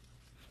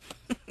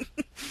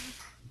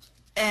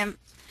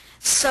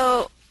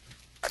 So,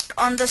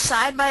 on the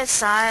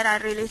side-by-side, I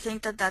really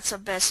think that that's a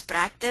best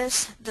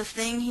practice. The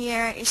thing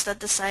here is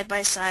that the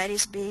side-by-side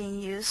is being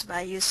used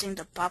by using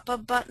the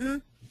pop-up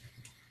button.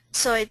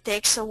 So it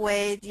takes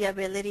away the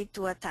ability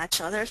to attach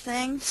other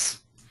things.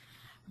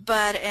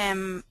 But,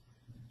 that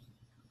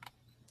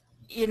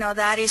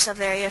is a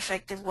very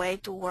effective way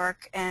to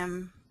work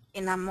in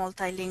a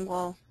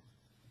multilingual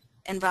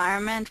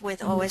environment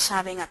with always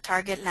having a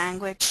target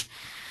language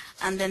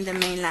and then the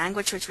main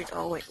language, which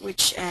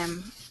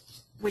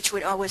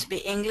would always be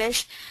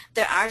English.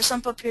 There are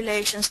some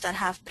populations that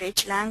have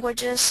bridge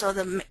languages, so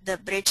the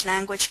bridge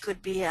language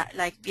could be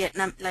like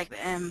Vietnam,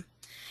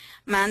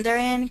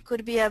 Mandarin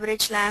could be a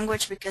bridge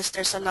language because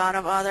there's a lot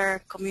of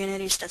other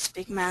communities that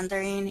speak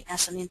Mandarin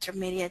as an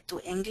intermediate to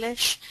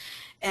English.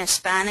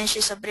 Spanish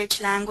is a bridge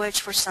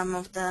language for some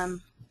of the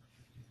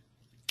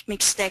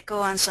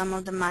Mixteco and some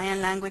of the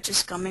Mayan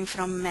languages coming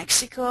from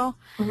Mexico.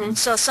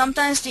 So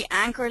sometimes the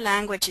anchor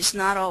language is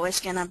not always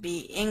going to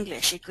be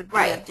English. It could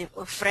be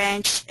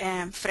French,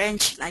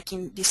 like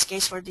in this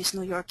case for this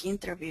New York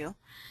interview.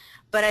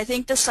 But I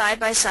think the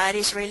side-by-side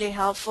is really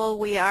helpful.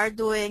 We are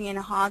doing in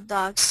Hot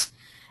Docs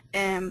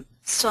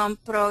some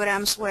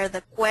programs where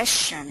the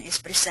question is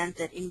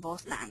presented in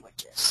both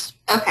languages.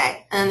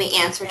 Okay, and the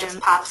answer just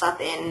pops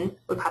up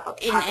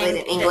populate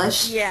in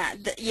English.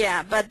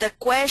 Yeah, but the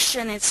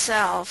question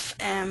itself,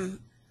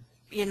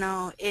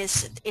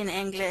 is in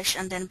English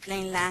and then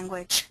plain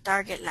language,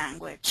 target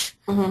language.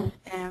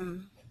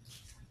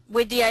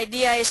 With the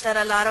idea is that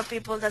a lot of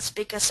people that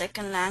speak a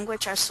second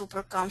language are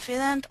super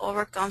confident,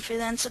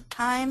 overconfident at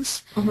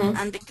times,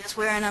 and because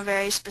we're in a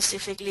very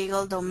specific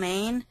legal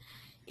domain,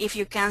 if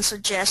you can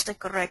suggest the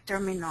correct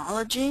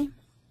terminology,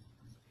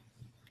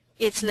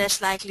 it's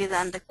less likely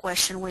that the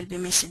question will be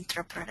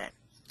misinterpreted.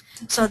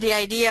 So the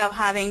idea of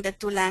having the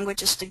two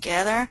languages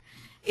together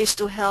is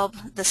to help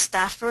the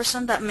staff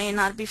person that may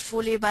not be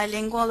fully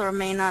bilingual or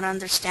may not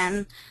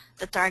understand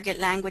the target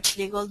language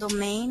legal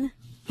domain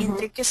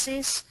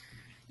intricacies.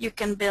 You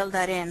can build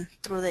that in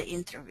through the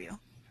interview.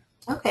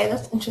 Okay,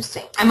 that's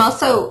interesting. I'm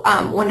also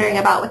wondering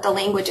about with the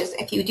languages,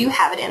 if you do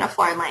have it in a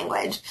foreign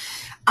language,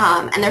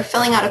 and they're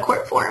filling out a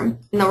court form,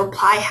 and the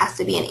reply has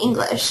to be in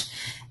English,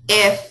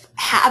 if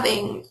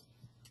having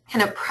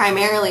kind of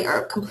primarily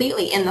or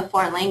completely in the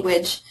foreign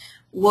language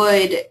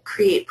would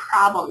create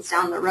problems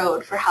down the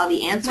road for how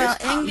the answers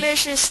come.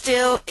 English is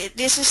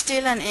this is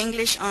still an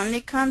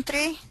English-only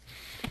country,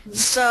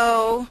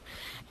 so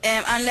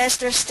unless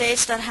there's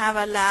states that have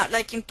allowed,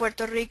 like in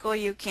Puerto Rico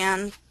you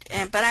can,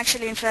 but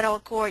actually in federal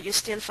court you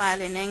still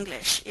file in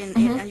English,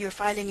 and you're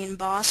filing in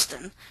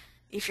Boston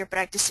if you're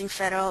practicing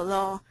federal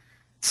law.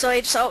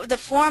 So the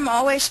form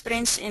always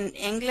prints in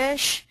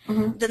English.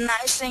 The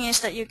nice thing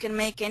is that you can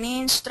make any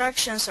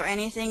instructions or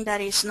anything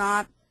that is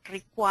not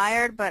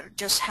required but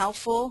just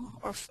helpful,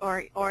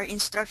 or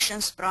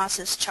instructions,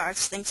 process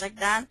charts, things like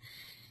that,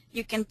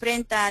 you can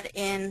print that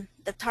in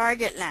the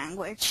target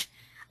language.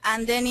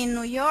 And then in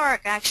New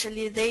York,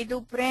 actually, they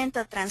do print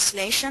a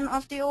translation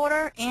of the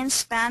order in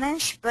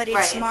Spanish, but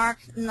it's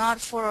marked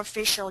not for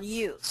official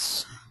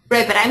use.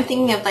 Right, but I'm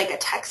thinking of like a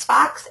text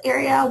box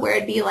area where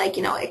it'd be like,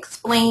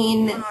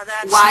 explain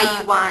why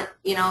you want,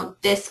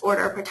 this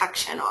order of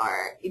protection,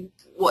 or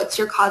what's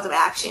your cause of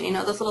action,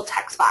 those little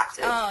text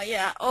boxes. Oh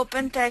yeah,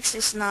 open text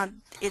is not,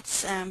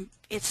 it's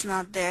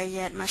not there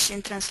yet.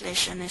 Machine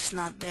translation is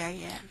not there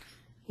yet.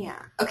 Yeah.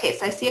 Okay,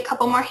 so I see a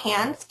couple more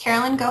hands.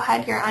 Carolyn, go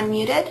ahead, you're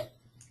unmuted.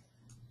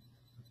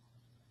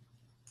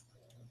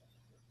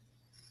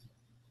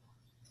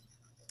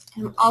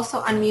 I'm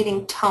also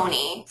unmuting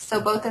Tony, so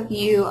both of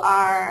you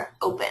are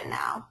open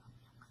now.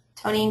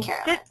 Tony and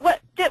Carolyn.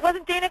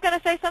 Wasn't Dana going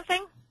to say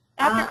something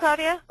after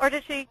Claudia, or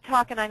did she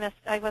talk and I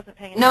wasn't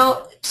paying attention?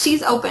 No,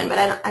 she's open, but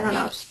I don't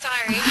know.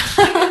 Sorry.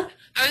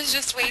 I was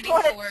just waiting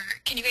for,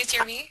 can you guys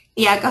hear me?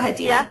 Yeah, go ahead,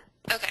 Dina.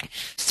 Yeah. Okay,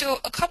 so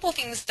a couple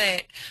things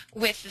that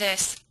with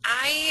this,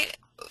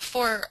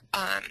 for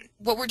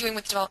what we're doing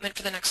with development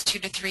for the next 2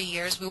 to 3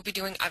 years, we'll be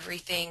doing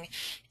everything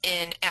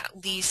in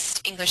at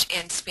least English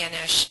and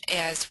Spanish,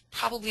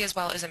 probably as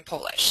well as in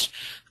Polish.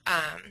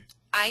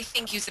 I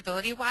think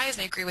usability-wise,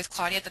 I agree with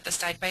Claudia that the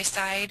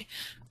side-by-side,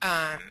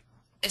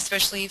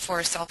 especially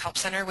for self-help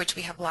center, which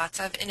we have lots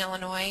of in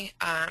Illinois,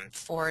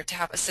 to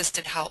have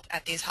assisted help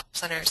at these help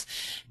centers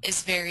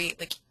is very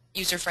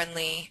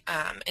user-friendly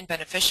and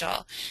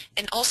beneficial,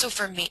 and also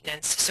for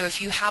maintenance. So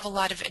if you have a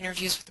lot of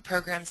interviews with the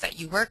programs that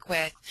you work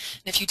with,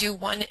 and if you do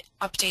one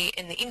update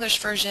in the English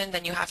version,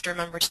 then you have to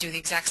remember to do the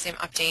exact same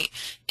update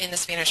in the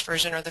Spanish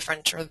version or the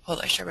French or the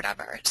Polish or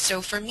whatever.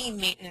 So for me,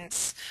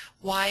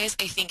 maintenance-wise,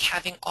 I think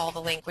having all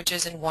the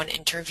languages in one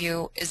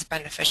interview is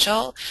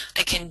beneficial.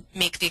 I can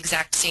make the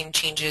exact same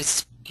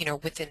changes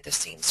within the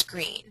same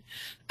screen.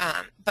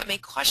 But my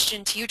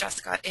question to you,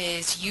 Jessica,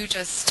 is you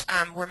just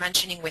were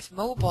mentioning with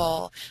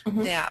mobile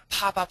that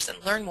pop-ups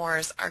and learn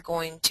mores are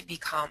going to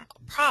become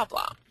a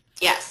problem.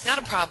 Yes. Not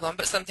a problem,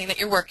 but something that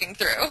you're working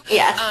through.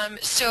 Yes.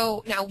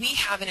 So now we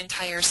have an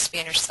entire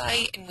Spanish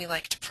site, and we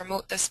like to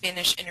promote the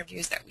Spanish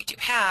interviews that we do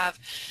have.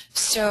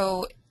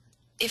 So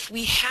if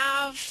we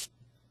have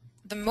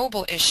the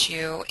mobile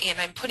issue, and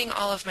I'm putting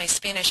all of my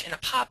Spanish in a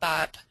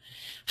pop-up,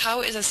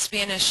 how is a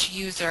Spanish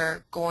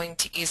user going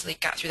to easily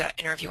get through that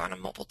interview on a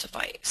mobile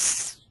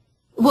device?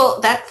 Well,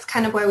 that's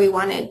kind of where we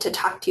wanted to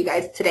talk to you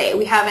guys today.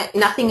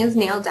 Nothing is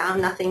nailed down,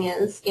 nothing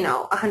is,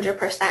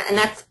 100%,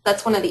 and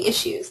that's one of the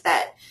issues,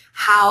 that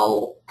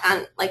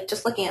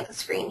just looking at the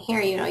screen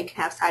here, you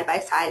can have side by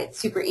side, it's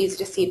super easy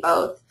to see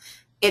both.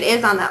 It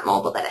is on that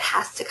mobile that it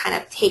has to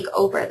kind of take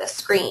over the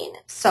screen,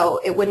 so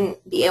it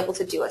wouldn't be able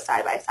to do a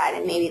side by side,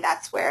 and maybe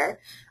that's where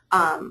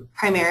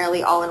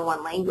primarily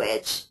all-in-one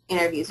language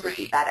interviews would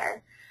be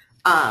better.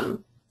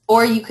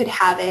 Or you could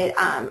have it,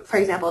 for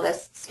example,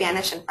 this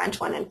Spanish and French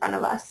one in front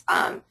of us,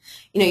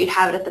 you'd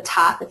have it at the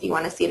top if you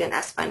want to see it in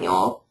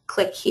Espanol.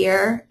 Click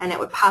here, and it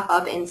would pop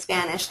up in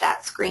Spanish,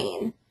 that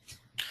screen.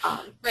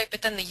 Right,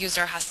 but then the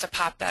user has to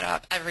pop that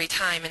up every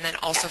time and then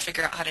also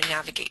figure out how to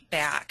navigate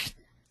back.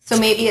 So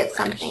maybe it's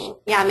something,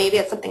 maybe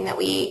it's something that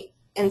we,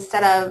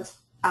 instead of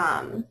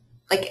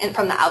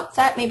from the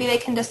outset, maybe they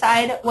can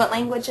decide what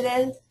language it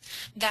is.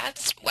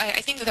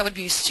 I think that would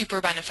be super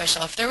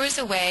beneficial. If there was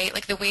a way,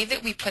 like the way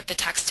that we put the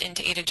text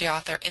into A2J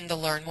Author in the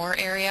Learn More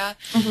area,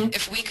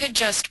 if we could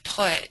just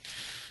put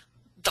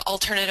the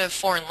alternative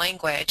foreign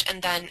language,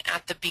 and then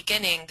at the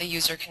beginning the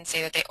user can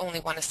say that they only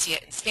want to see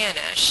it in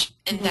Spanish,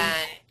 and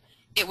then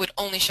it would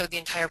only show the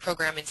entire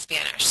program in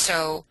Spanish.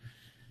 So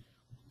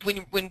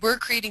when we're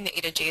creating the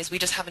A2Js, we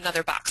just have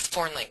another box,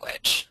 foreign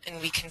language, and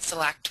we can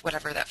select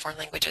whatever that foreign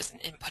language is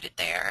and input it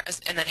there,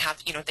 and then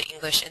have the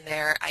English in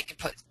there. I could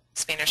put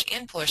Spanish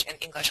and Polish and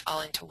English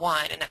all into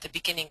one, and at the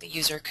beginning the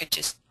user could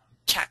just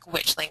check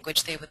which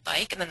language they would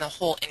like, and then the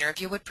whole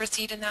interview would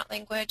proceed in that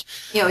language.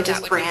 It would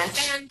just branch.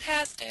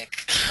 Fantastic.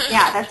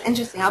 Yeah, that's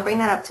interesting. I'll bring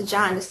that up to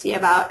John to see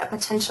about a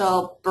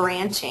potential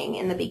branching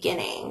in the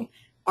beginning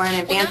or an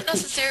advanced. Well, not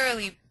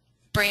necessarily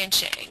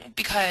branching,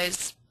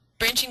 because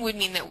branching would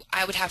mean that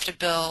I would have to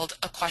build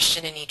a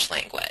question in each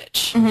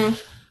language.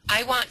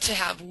 I want to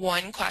have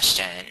one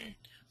question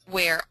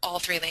where all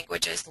 3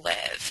 languages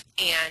live,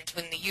 and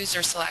when the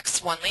user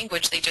selects one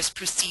language, they just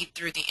proceed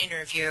through the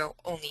interview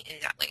only in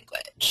that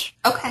language.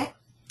 Okay.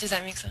 Does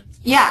that make sense?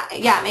 Yeah,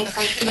 it makes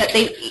sense. So that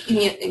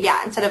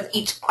instead of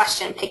each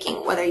question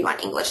picking whether you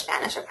want English,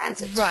 Spanish, or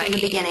French, it's from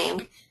the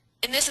beginning.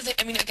 And this is,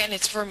 again,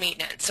 it's for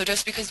maintenance. So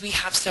just because we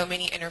have so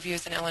many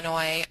interviews in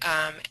Illinois,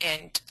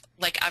 and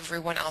like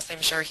everyone else, I'm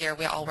sure here,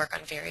 we all work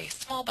on very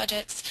small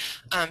budgets.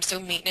 So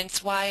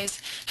maintenance-wise,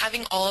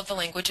 having all of the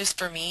languages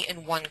for me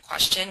in one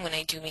question when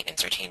I do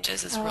maintenance or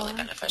changes is really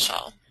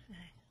beneficial.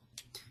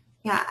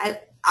 Yeah,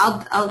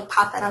 I'll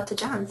pop that out to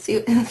John, see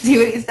what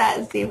he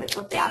says, see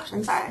what the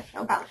options are.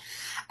 No problem.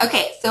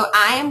 Okay, so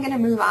I am going to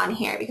move on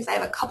here because I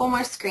have a couple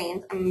more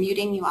screens. I'm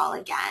muting you all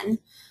again,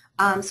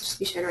 so just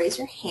be sure to raise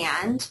your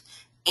hand.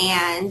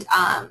 And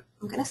I'm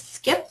going to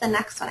skip the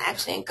next one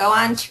actually and go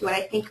on to what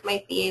I think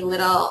might be a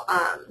little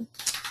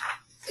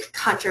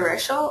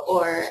controversial,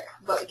 or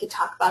what we could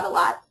talk about a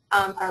lot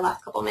for our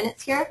last couple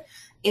minutes here,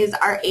 is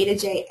our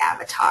A2J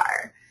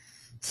avatar.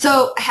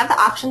 So I have the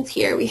options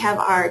here. We have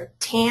our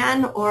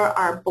tan or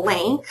our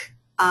blank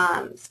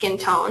skin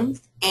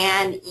tones,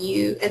 and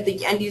you, as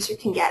the end user,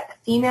 can get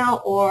a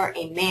female or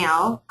a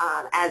male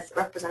as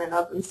representative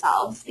of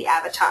themselves, the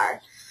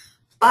avatar.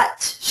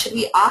 But should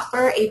we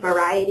offer a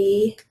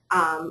variety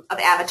of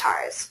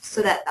avatars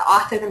so that the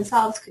author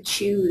themselves could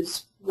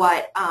choose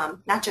what,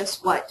 not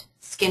just what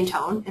skin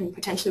tone, and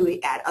potentially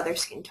we add other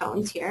skin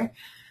tones here,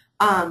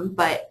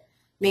 but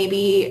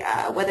maybe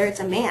whether it's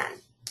a man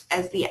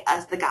as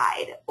the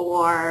guide,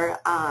 or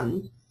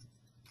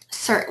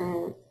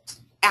certain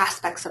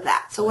aspects of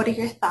that. So what are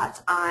your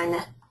thoughts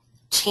on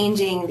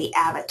changing the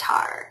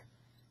avatar?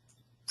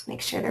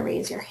 Make sure to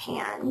raise your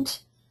hand.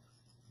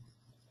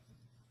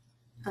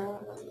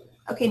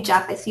 Okay,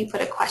 Jeff, I see you put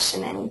a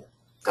question in.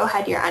 Go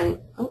ahead, you're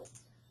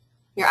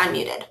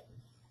unmuted.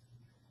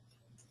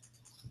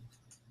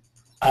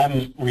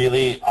 I'm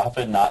really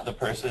often not the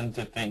person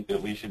to think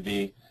that we should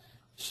be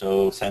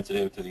so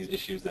sensitive to these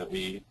issues that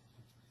we,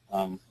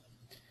 over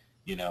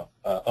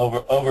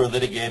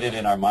litigated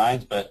in our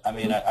minds. But I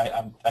mean,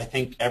 I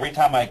think every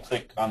time I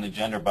click on the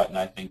gender button,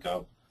 I think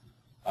of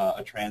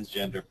a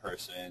transgender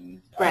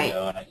person. Right.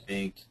 And I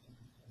think,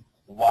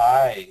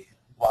 why?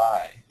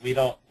 We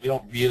don't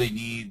really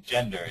need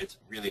gender. It's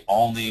really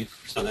only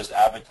so this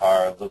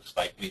avatar looks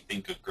like we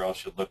think a girl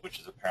should look, which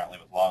is apparently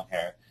with long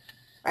hair.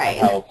 Right.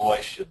 And how a boy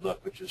should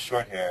look, which is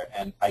short hair.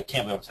 And I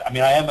can't believe I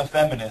mean, I am a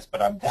feminist,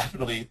 but I'm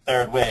definitely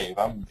third wave.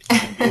 You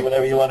can be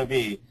whatever you want to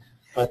be.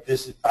 But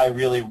this, I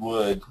really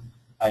would,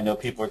 I know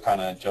people are kind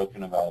of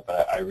joking about it,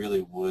 but I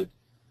really would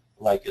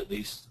like at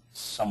least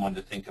someone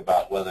to think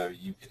about whether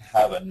you can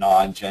have a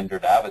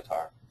non-gendered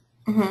avatar.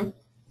 Mm-hmm.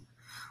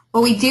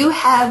 Well, we do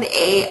have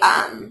a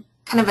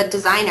kind of a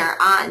designer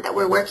on that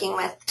we're working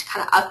with to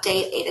kind of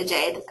update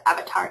A2J. This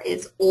avatar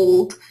is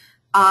old,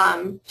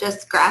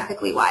 just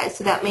graphically wise,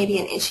 so that may be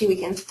an issue we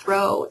can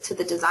throw to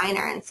the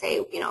designer and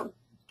say,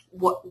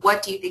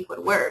 what do you think would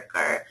work?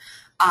 Or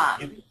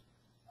I'm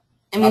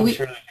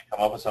sure they can come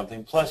up with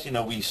something. Plus,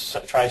 we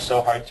try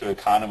so hard to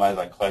economize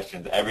on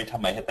questions. Every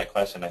time I hit that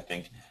question, I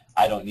think,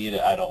 I don't need it,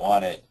 I don't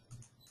want it.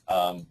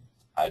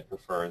 I'd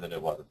prefer that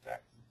it wasn't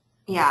there.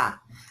 Yeah.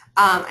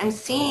 I'm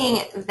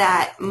seeing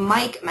that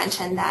Mike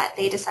mentioned that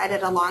they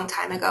decided a long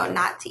time ago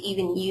not to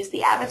even use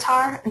the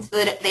avatar, and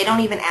so that they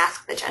don't even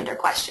ask the gender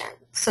question.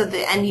 So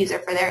the end user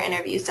for their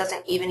interviews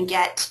doesn't even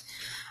get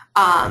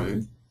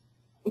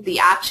the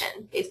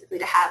option, basically,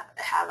 to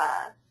have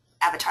a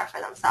avatar for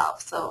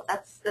themselves. So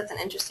that's an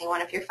interesting one.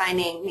 If you're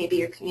finding maybe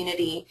your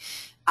community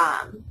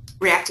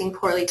reacting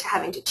poorly to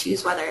having to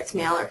choose whether it's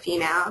male or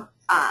female.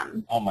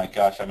 Oh my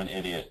gosh, I'm an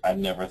idiot. I've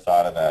never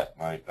thought of that.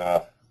 Like,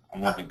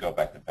 I'm going to go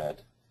back to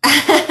bed.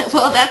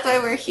 Well, that's why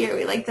we're here.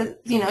 We like to,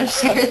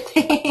 share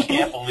things. I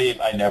can't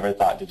believe I never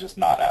thought to just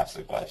not ask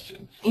the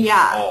question.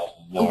 Yeah. Oh,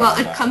 Lord, well,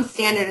 it comes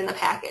standard in the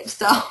package.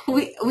 So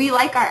we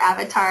like our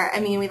avatar. I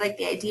mean, we like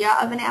the idea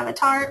of an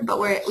avatar, but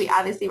we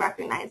obviously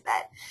recognize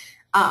that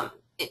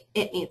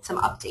it needs some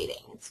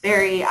updating. It's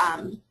very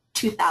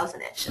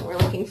 2000-ish, and we're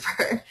looking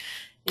for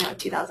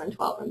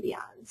 2012 and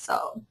beyond.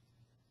 So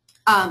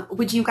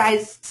would you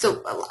guys?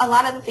 So a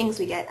lot of the things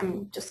we get.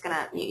 I'm just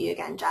gonna mute you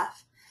again,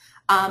 Jeff.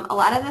 A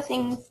lot of the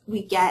things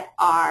we get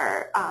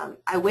are,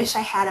 I wish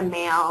I had a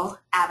male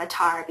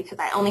avatar because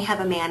I only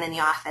have a man in the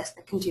office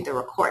that can do the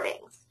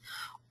recordings.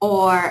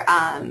 Or,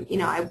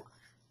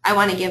 I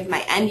want to give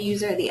my end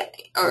user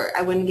or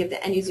I wouldn't give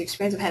the end user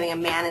experience of having a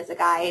man as a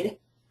guide.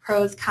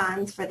 Pros,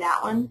 cons for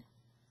that one.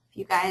 If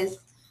you guys,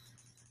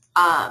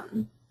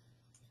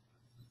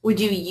 would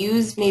you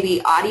use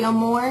maybe audio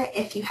more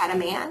if you had a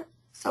man?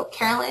 So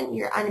Carolyn,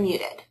 you're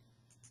unmuted.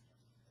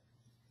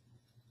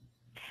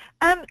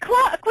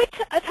 We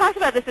talked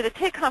about this at a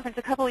TIG conference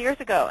a couple of years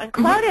ago, and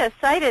Claudia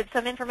cited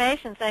some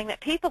information saying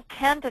that people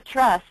tend to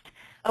trust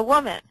a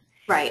woman.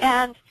 Right.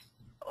 And,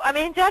 I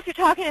mean, Jeff, you're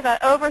talking about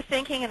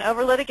overthinking and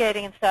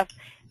over-litigating and stuff.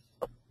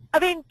 I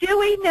mean, do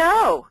we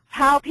know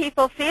how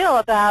people feel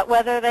about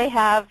whether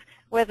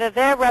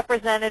they're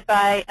represented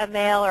by a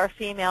male or a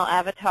female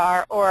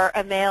avatar, or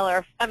a male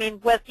or,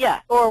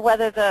 or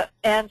whether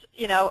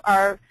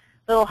our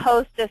little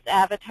hostess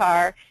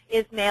avatar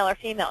is male or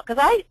female? Because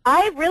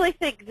I really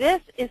think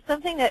this is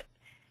something that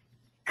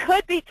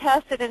could be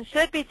tested and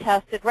should be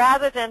tested,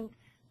 rather than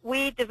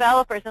we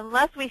developers,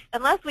 unless we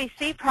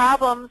see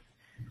problems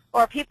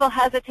or people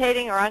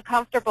hesitating or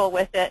uncomfortable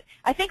with it.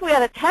 I think we ought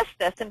to test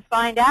this and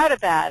find out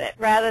about it,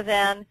 rather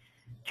than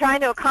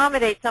trying to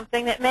accommodate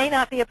something that may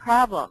not be a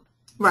problem.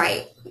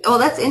 Right. Well,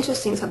 that's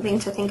interesting, something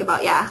to think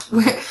about. Yeah,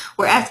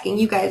 we're asking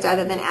you guys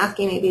rather than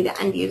asking maybe the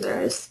end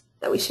users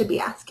that we should be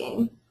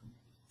asking.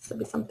 This would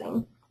be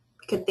something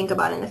we could think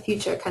about in the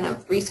future, kind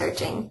of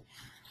researching.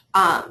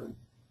 And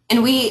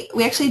we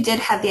actually did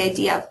have the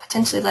idea of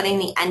potentially letting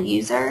the end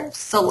user,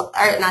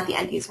 or not the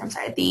end user, I'm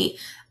sorry, the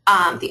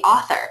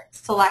author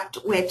select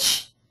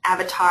which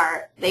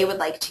avatar they would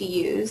like to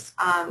use.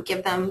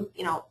 Give them,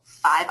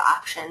 5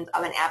 options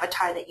of an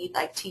avatar that you'd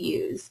like to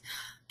use.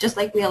 Just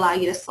like we allow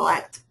you to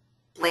select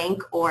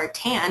blank or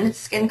tan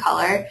skin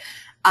color,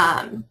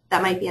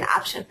 that might be an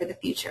option for the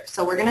future.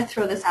 So we're going to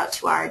throw this out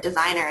to our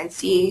designer and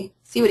see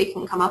what he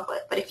can come up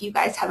with. But if you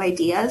guys have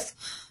ideas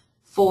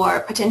for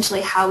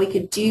potentially how we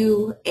could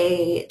do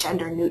a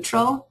gender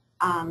neutral,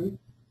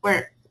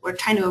 we're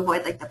trying to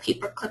avoid like the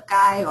paperclip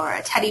guy or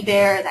a teddy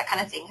bear. That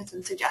kind of thing has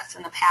been suggested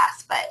in the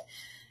past. But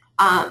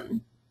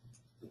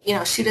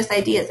shoot us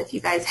ideas if you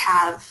guys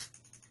have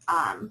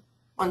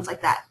ones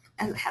like that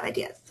and have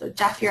ideas. So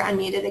Jeff, you're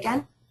unmuted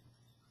again.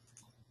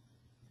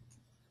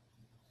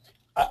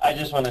 I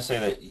just want to say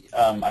that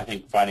I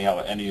think finding out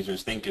what end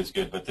users think is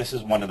good, but this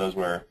is one of those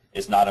where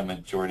it's not a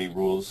majority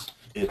rules.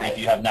 If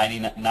you have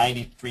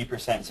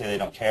 93% say they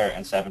don't care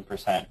and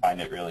 7%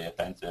 find it really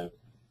offensive,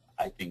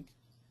 I think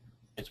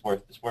it's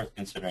worth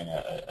considering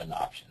an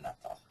option. That's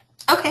all.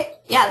 Okay,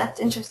 yeah, that's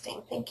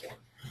interesting. Thank you.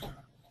 All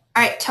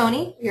right,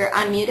 Tony, you're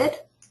unmuted.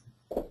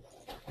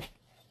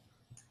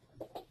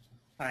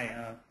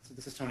 Hi, so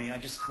this is Tony. I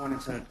just wanted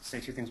to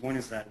say 2 things. One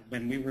is that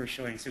when we were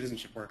showing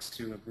citizenship works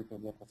to a group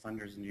of local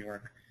funders in New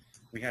York,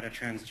 we had a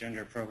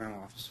transgender program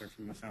officer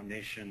from the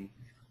foundation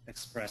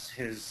express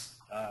his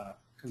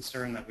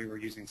concern that we were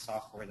using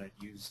software that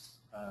used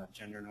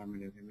gender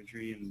normative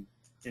imagery and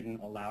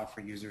didn't allow for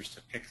users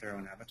to pick their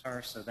own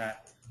avatar. So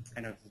that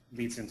kind of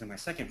leads into my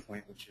second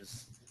point, which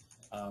is,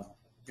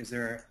 was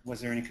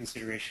there any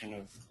consideration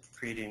of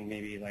creating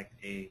maybe like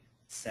a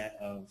set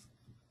of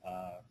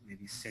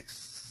maybe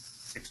six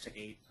to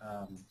eight,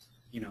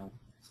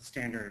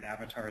 standard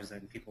avatars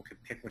that people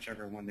could pick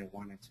whichever one they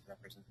wanted to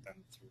represent them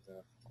through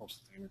the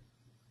course of the interview?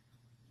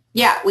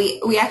 Yeah,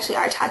 we actually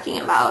are talking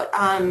about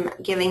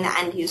giving the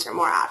end user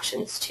more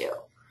options too.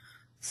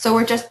 So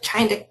we're just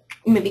trying to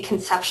maybe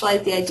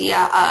conceptualize the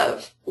idea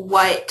of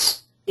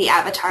what the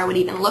avatar would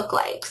even look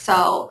like.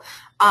 So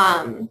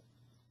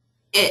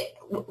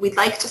we'd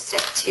like to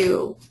stick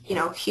to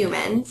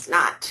humans,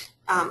 not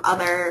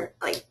other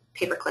like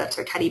paper clips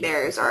or teddy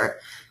bears or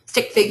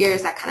stick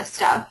figures, that kind of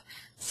stuff.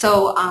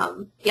 So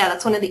yeah,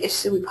 that's one of the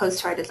issues we posed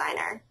to our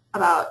designer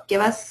about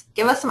give us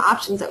some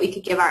options that we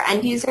could give our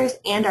end users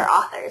and our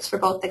authors for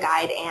both the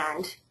guide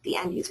and the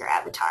end user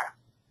avatar.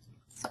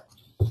 So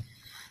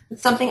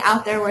it's something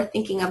out there, we're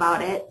thinking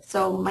about it.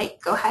 So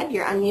Mike, go ahead,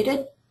 you're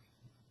unmuted.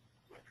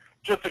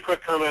 Just a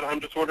quick comment. I'm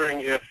just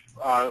wondering if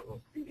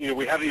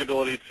we have the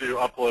ability to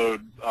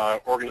upload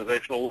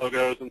organizational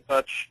logos and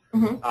such,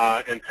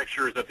 and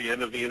pictures at the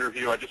end of the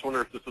interview. I just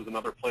wonder if this is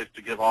another place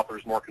to give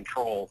authors more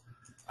control,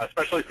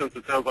 especially since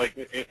it sounds like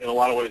in a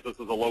lot of ways this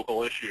is a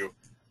local issue.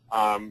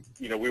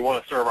 We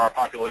want to serve our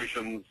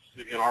populations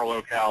in our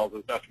locales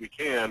as best we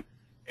can,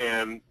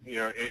 and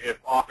if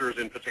authors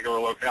in particular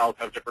locales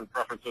have different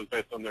preferences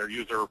based on their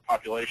user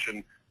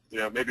population,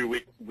 maybe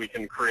we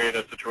can create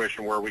a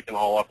situation where we can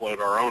all upload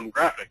our own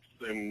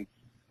graphics, and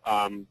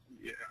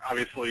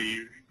obviously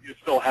you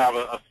still have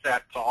a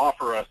set to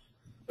offer us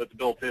that's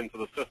built into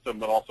the system,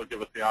 but also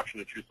give us the option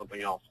to choose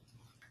something else.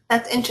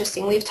 That's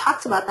interesting. We've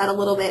talked about that a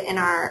little bit in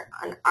our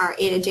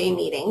A2J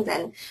meetings,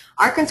 and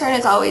our concern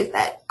is always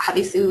that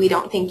obviously we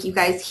don't think you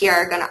guys here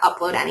are going to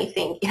upload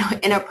anything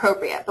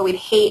inappropriate, but we'd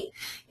hate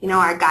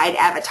our guide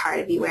avatar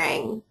to be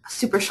wearing a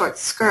super short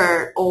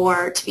skirt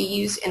or to be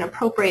used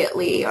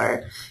inappropriately,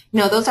 or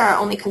those are our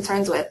only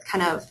concerns with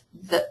kind of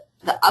the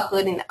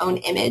uploading the own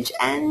image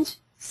end.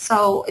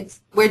 So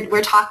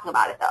we're talking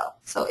about it though,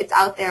 so it's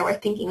out there, we're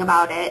thinking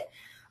about it,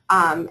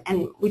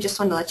 and we just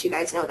wanted to let you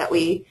guys know that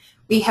we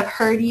have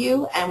heard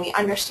you, and we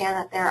understand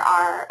that there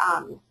are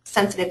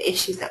sensitive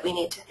issues that we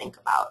need to think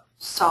about.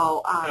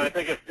 So and I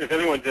think if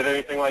anyone did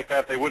anything like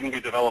that, they wouldn't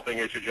be developing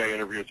A2J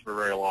interviews for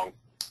very long.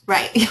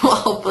 Right. Well,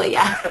 hopefully,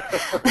 yeah.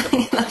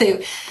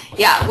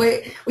 Yeah,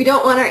 we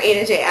don't want our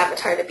A2J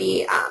avatar to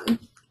be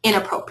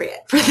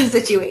inappropriate for the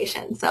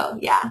situation. So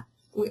yeah,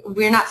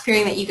 we're not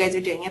fearing that you guys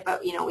are doing it,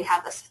 but we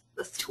have this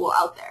tool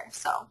out there.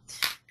 So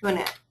we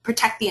want to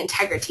protect the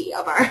integrity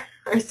of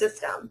our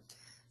system.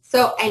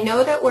 So I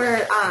know that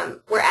we're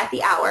at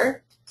the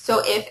hour.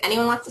 So if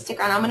anyone wants to stick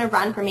around, I'm going to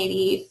run for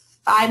maybe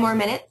 5 more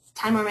minutes,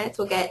 10 more minutes.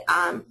 We'll get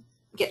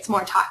some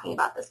more talking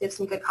about this. We have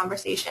some good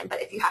conversation. But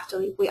if you have to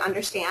leave, we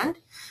understand.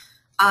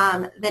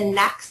 The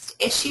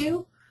next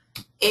issue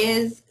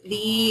is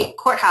the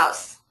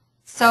courthouse.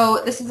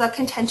 So this is a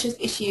contentious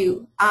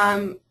issue.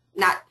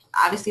 Not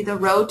obviously the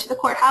road to the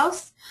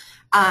courthouse.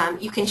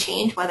 You can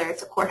change whether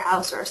it's a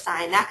courthouse or a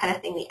sign, that kind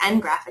of thing. The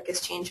end graphic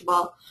is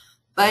changeable.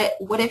 But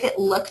what if it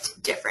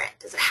looked different?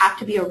 Does it have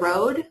to be a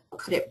road?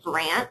 Could it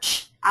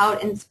branch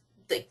out and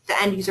the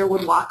end user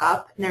would walk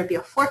up and there would be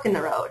a fork in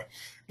the road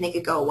and they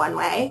could go one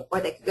way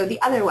or they could go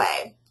the other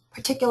way?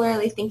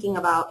 Particularly thinking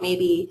about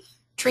maybe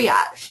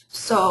triage.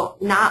 So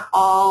not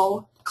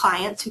all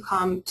clients who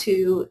come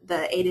to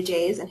the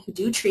A2Js and who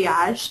do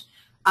triage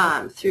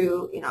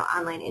through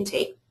online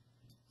intake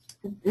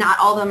not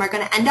all of them are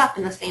going to end up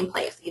in the same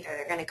place. Either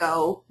they're going to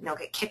go,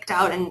 get kicked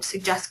out and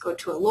suggest go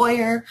to a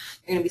lawyer.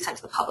 They're going to be sent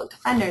to the public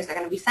defenders. They're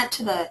going to be sent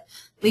to the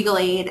legal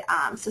aid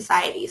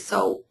society.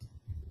 So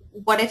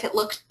what if it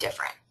looked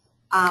different?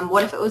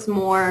 What if it was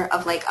more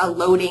of like a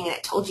loading and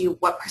it told you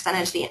what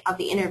percentage of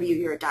the interview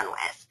you were done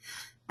with?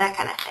 That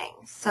kind of thing.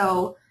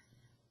 So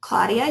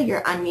Claudia,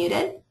 you're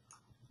unmuted.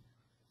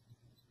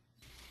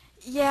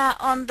 Yeah,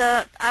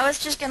 I was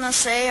just gonna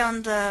say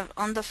on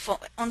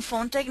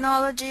phone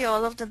technology,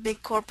 all of the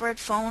big corporate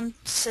phone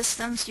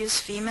systems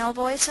use female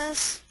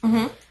voices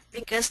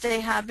because they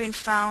have been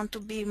found to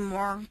be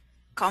more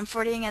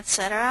comforting,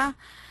 etc.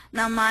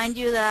 Now, mind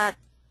you that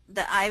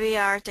the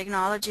IVR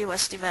technology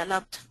was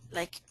developed,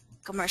 like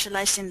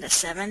commercialized in the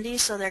 70s,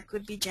 so there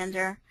could be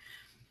gender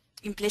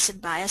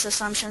implicit bias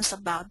assumptions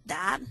about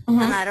that.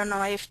 And I don't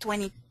know if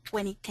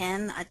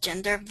 2010 a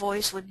gender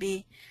voice would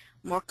be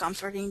more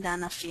comforting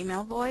than a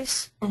female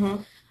voice.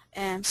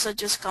 And so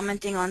just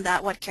commenting on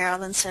that, what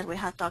Carolyn said, we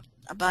had talked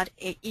about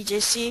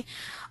EJC.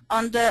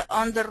 On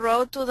the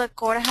road to the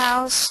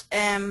courthouse,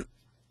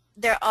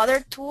 there are other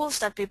tools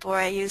that people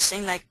are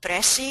using like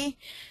Prezi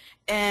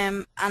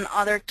and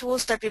other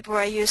tools that people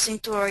are using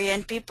to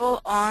orient people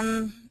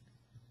on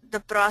the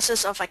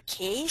process of a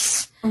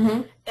case.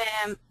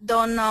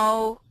 Don't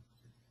know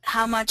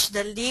how much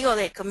the legal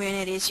aid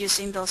community is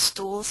using those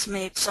tools.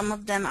 Maybe some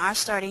of them are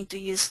starting to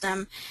use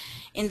them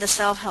in the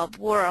self-help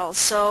world.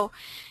 So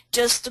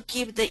just to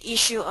keep the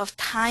issue of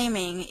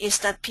timing is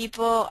that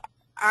people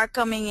are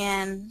coming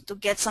in to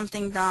get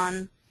something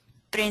done,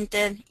 print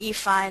it,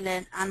 e-file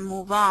it, and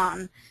move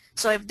on.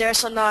 So if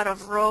there's a lot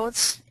of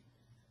roads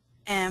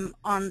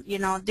on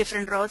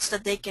different roads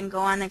that they can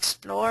go and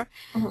explore,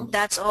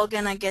 that's all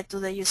gonna get to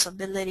the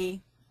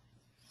usability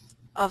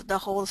of the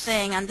whole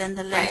thing, and then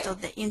the length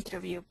of the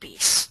interview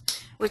piece,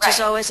 which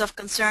is always of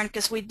concern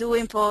because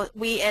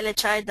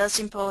LHI does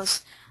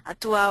impose a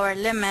 2-hour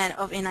limit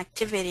of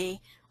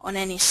inactivity on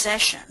any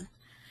session.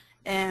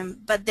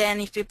 But then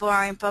if people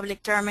are in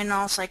public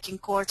terminals like in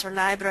courts or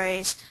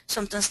libraries,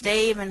 sometimes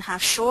they even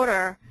have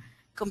shorter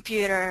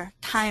computer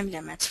time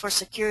limits for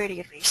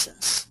security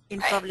reasons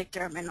in public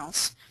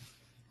terminals.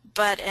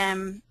 But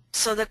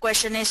so the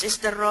question is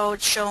the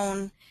road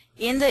shown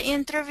in the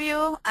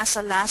interview as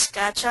a last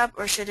catch-up,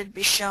 or should it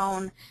be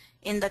shown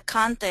in the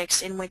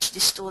context in which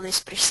this tool is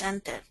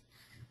presented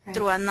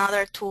through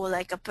another tool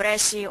like a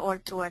Prezi, or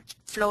through a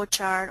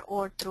flowchart,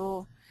 or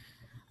through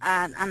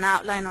an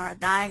outline or a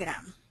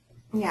diagram?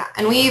 Yeah,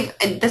 and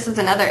this is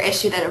another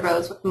issue that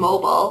arose with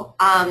mobile.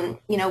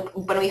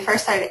 When we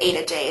first started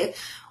A2J,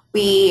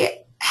 we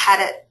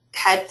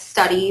had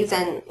studies,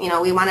 and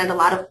we wanted a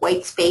lot of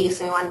white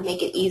space, and we wanted to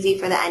make it easy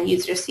for the end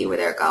user to see where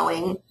they're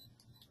going.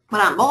 But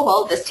on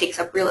mobile, this takes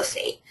up real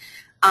estate.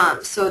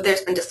 So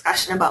there's been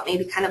discussion about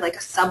maybe kind of like a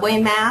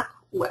subway map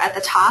at the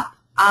top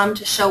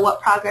to show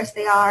what progress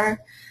they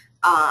are,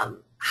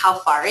 how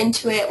far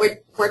into it.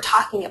 We're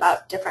talking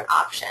about different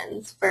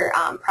options for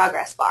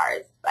progress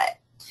bars,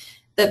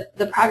 but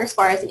the progress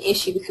bar is an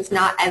issue because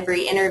not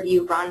every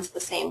interview runs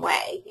the same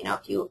way.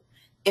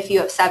 If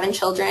you have 7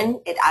 children,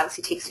 it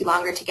obviously takes you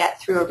longer to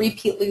get through a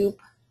repeat loop.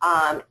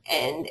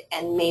 And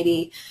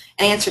maybe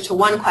an answer to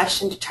one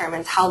question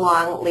determines how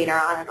long later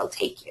on it'll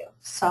take you.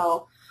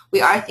 So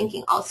we are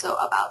thinking also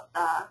about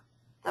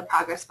the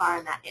progress bar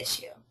and that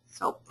issue.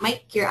 So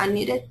Mike, you're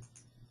unmuted.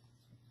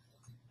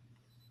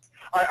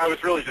 I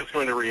was really just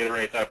going to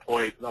reiterate that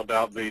point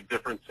about the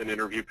difference in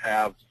interview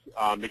paths,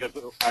 because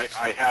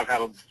I have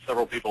had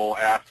several people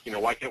ask,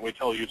 why can't we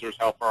tell users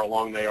how far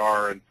along they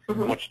are and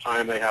how much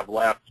time they have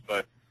left?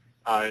 But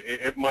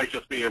it might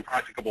just be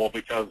impracticable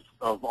because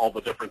of all the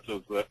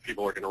differences that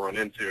people are going to run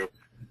into.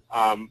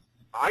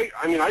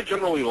 I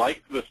generally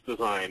like this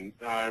design.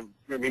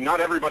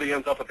 Not everybody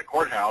ends up at the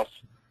courthouse,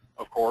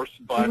 of course,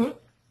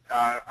 but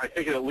I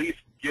think it at least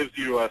gives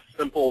you a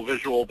simple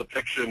visual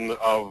depiction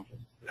of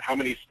how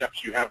many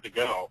steps you have to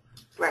go.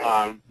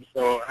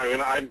 So,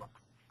 I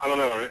don't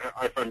know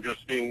if I'm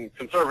just being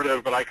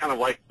conservative, but I kind of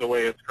like the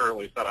way it's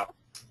currently set up.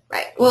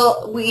 Right.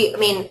 Well,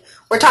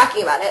 we're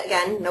talking about it.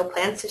 Again, no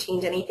plans to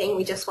change anything.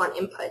 We just want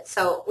input.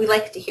 So we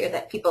like to hear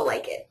that people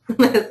like it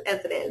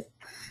as it is.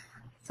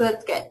 So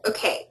that's good.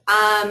 Okay.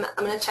 I'm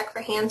going to check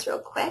for hands real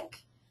quick.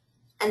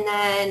 And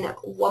then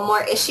one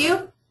more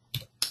issue,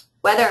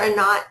 whether or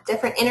not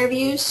different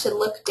interviews should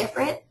look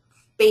different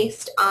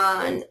based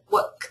on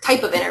what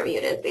type of interview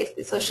it is,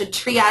 basically. So should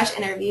triage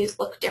interviews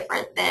look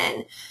different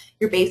than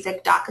your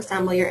basic doc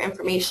assembly or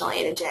informational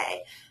A2J?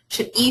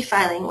 Should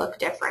e-filing look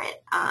different?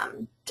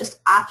 Just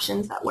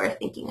options that we're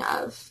thinking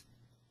of.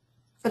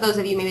 For those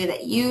of you maybe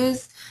that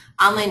use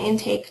online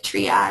intake,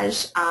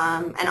 triage,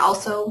 and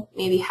also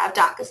maybe have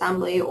doc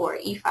assembly or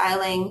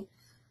e-filing,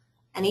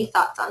 any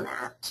thoughts on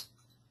that?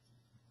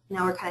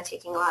 Now we're kind of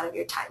taking a lot of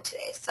your time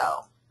today,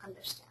 so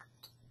understand.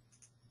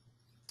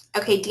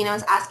 Okay,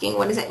 Dino's asking,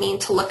 what does it mean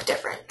to look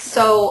different?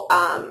 So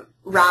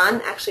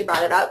Ron actually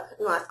brought it up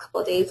in the last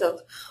couple of days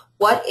of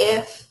what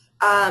if,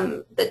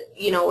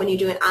 when you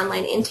do an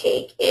online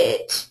intake,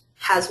 it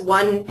has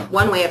one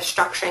way of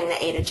structuring the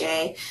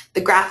A2J,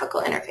 the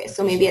graphical interface.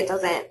 So maybe it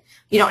doesn't,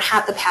 you don't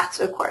have the path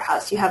to the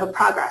courthouse, you have a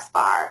progress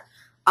bar,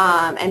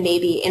 and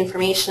maybe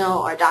informational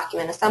or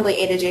document assembly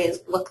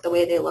A2Js look the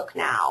way they look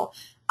now.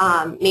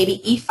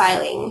 Maybe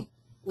e-filing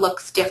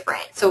looks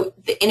different. So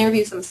the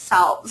interviews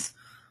themselves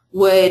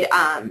would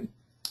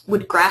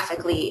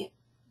graphically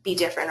be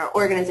different or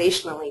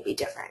organizationally be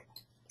different.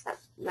 Does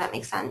that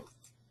make sense?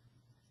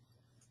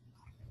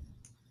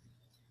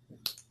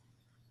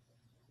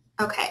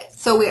 Okay,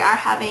 so we are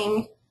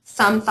having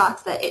some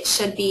thoughts that it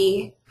should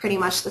be pretty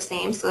much the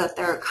same so that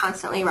they're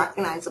constantly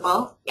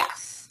recognizable.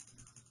 Yes,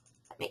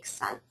 that makes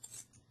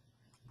sense.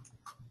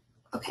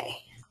 Okay,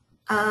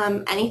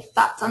 any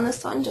thoughts on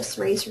this one? Just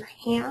raise your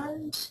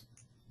hand.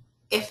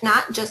 If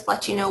not, just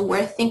let you know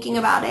we're thinking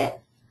about it.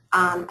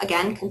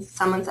 Again,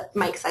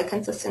 Mike said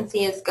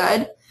consistency is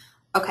good.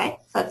 Okay,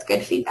 so that's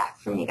good feedback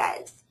from you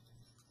guys.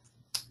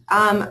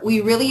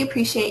 We really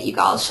appreciate you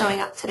all showing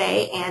up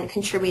today and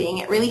contributing.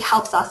 It really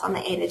helps us on the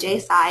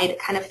A2J side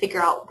kind of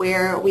figure out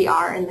where we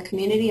are in the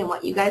community and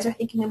what you guys are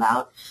thinking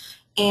about.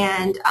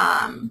 And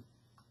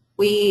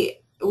we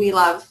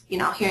love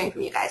hearing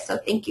from you guys. So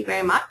thank you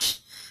very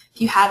much.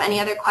 If you have any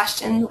other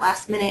questions,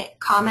 last minute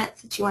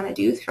comments that you want to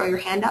do, throw your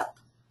hand up.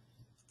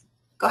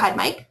 Go ahead,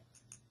 Mike.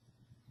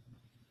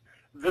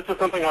 This is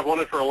something I've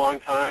wanted for a long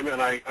time,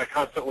 and I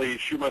constantly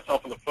shoot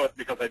myself in the foot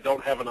because I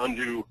don't have an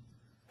undo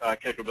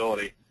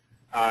capability.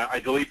 I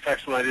delete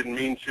text when I didn't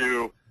mean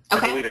to.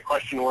 Okay. I delete a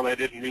question when I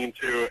didn't mean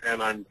to,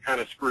 and I'm kind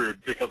of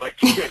screwed because I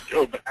can't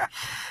go back.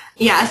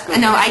 Yes, I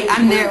know.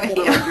 I'm there with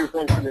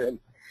you.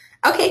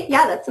 Okay,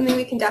 yeah, that's something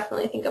we can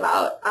definitely think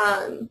about.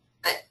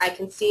 I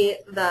can see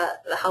the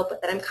help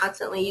with it. I'm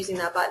constantly using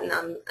that button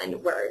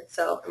on Word,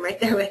 so I'm right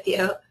there with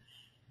you.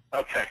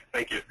 Okay,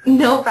 thank you.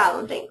 No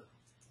problem, thanks.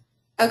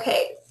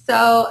 Okay,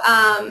 so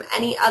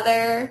any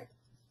other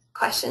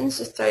questions?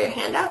 Just throw your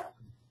hand up.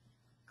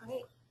 All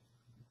right,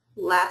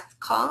 last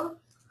call. All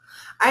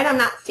right, I'm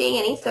not seeing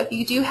any, so if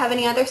you do have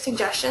any other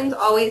suggestions,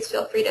 always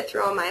feel free to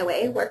throw them my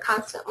way. We're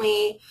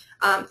constantly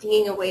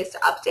thinking of ways to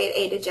update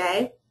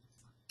A2J,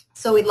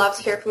 so we'd love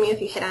to hear from you.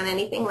 If you hit on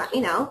anything, let me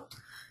know.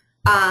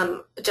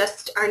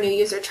 Just our new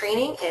user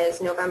training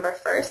is November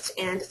 1st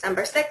and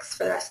December 6th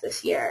for the rest of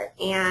this year,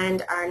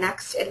 and our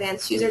next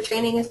advanced user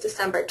training is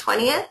December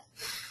 20th.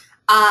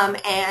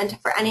 And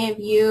for any of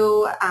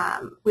you,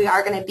 we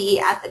are going to be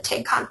at the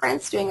TIG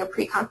conference doing a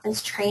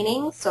pre-conference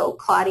training. So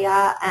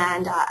Claudia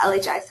and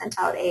LHI sent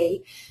out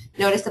a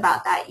notice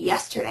about that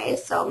yesterday.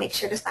 So make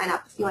sure to sign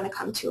up if you want to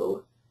come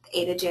to the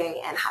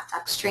A2J and Hot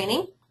Docs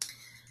training.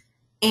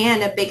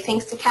 And a big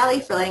thanks to Kelly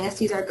for letting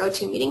us use our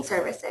GoToMeeting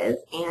services.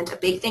 And a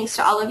big thanks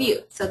to all of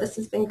you. So this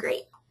has been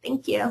great.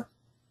 Thank you.